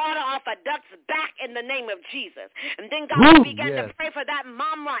like water off a duck's back in the name of Jesus. And then God began to pray for that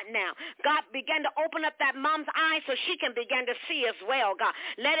mom right now. God began to open up that mom's eyes so she can begin to see as well, God.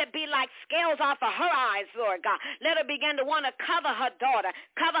 Let it be like scales off of her eyes, Lord God. Let her begin to want to cover her daughter,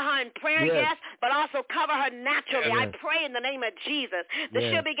 cover her in prayer, yes, but also cover her naturally. I pray in the name of Jesus that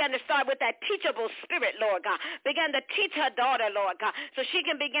she'll begin to start with that teachable spirit, Lord God. Begin to teach her daughter, Lord God, so she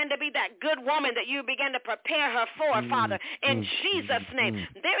can begin to be that good woman that you begin to prepare her for, Father, in Jesus' name.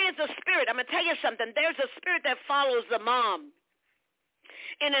 There is a spirit. I'm going to tell you something. There's a spirit that follows the mom.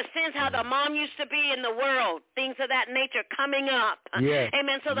 In a sense, how the mom used to be in the world, things of that nature coming up.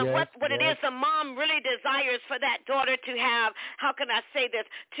 Amen. So what it is, the mom really desires for that daughter to have, how can I say this,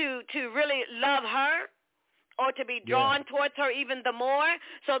 to really love her, or to be drawn towards her even the more.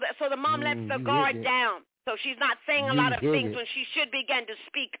 So the mom lets the guard down. So she's not saying a lot of things when she should begin to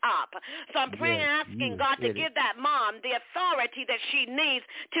speak up. So I'm praying and asking God to give that mom the authority that she needs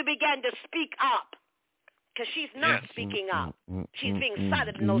to begin to speak up. Because she's not speaking up. She's being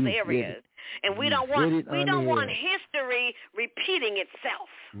silent in those areas. And we don't want history repeating itself.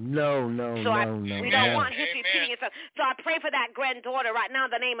 No. We don't want history repeating itself. So I pray for that granddaughter right now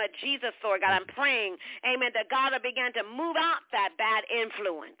in the name of Jesus, Lord God. I'm praying, amen, that God will begin to move out that bad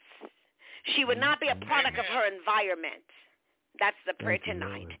influence. She would not be a product of her environment. That's the prayer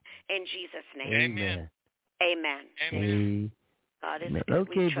tonight. In Jesus' name. Amen. God is good.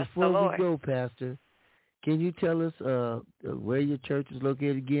 Okay, before we go, Pastor, can you tell us where your church is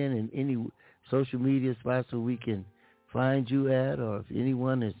located again and any social media spots so we can find you at, or if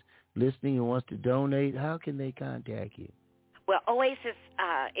anyone is listening and wants to donate, how can they contact you? Well, Oasis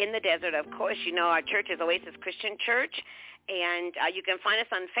in the desert, of course. You know, our church is Oasis Christian Church. And you can find us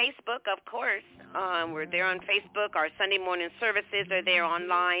on Facebook, of course. We're there on Facebook. Our Sunday morning services are there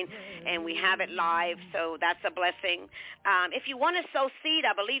online, and we have it live, so that's a blessing. If you want to sow seed,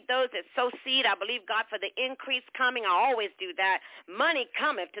 I believe those that sow seed, I believe God for the increase coming. I always do that. Money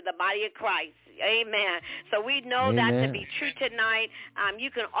cometh to the body of Christ. Amen. So we know that to be true tonight. You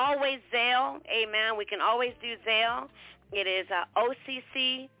can always Zelle. Amen. We can always do Zelle. It is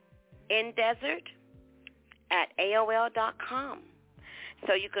OCC in Desert at AOL.com.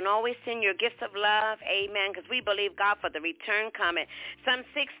 So you can always send your gifts of love, amen, because we believe God for the return coming. Some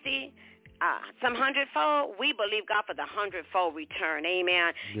 60, some 100-fold, we believe God for the 100-fold return,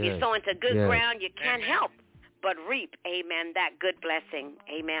 amen. Yes. You sow into good ground, you can't help but reap, amen, that good blessing,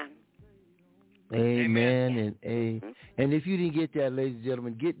 amen. Amen. And if you didn't get that, ladies and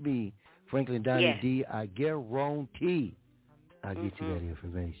gentlemen, get me, Franklin Donny D. I guarantee I'll get you that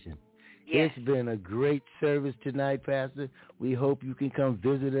information. It's been a great service tonight, Pastor. We hope you can come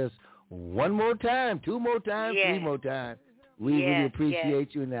visit us one more time, two more times, three more times. We really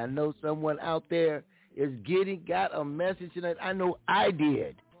appreciate you, and I know someone out there is got a message tonight. I know I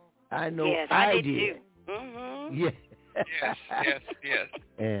did. I did too. Mm-hmm. Yes.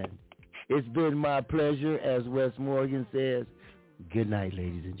 And it's been my pleasure, as Wes Morgan says. Good night,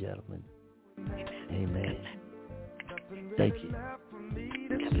 ladies and gentlemen. Amen. Thank you.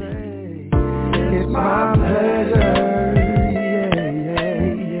 It's my pleasure,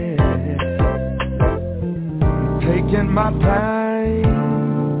 taking my time,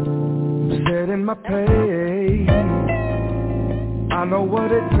 setting my pace. I know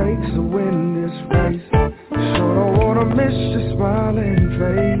what it takes to win this race. Sure don't wanna miss your smiling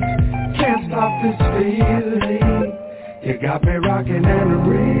face. Can't stop this feeling. You got me rocking and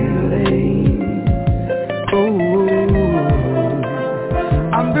reeling.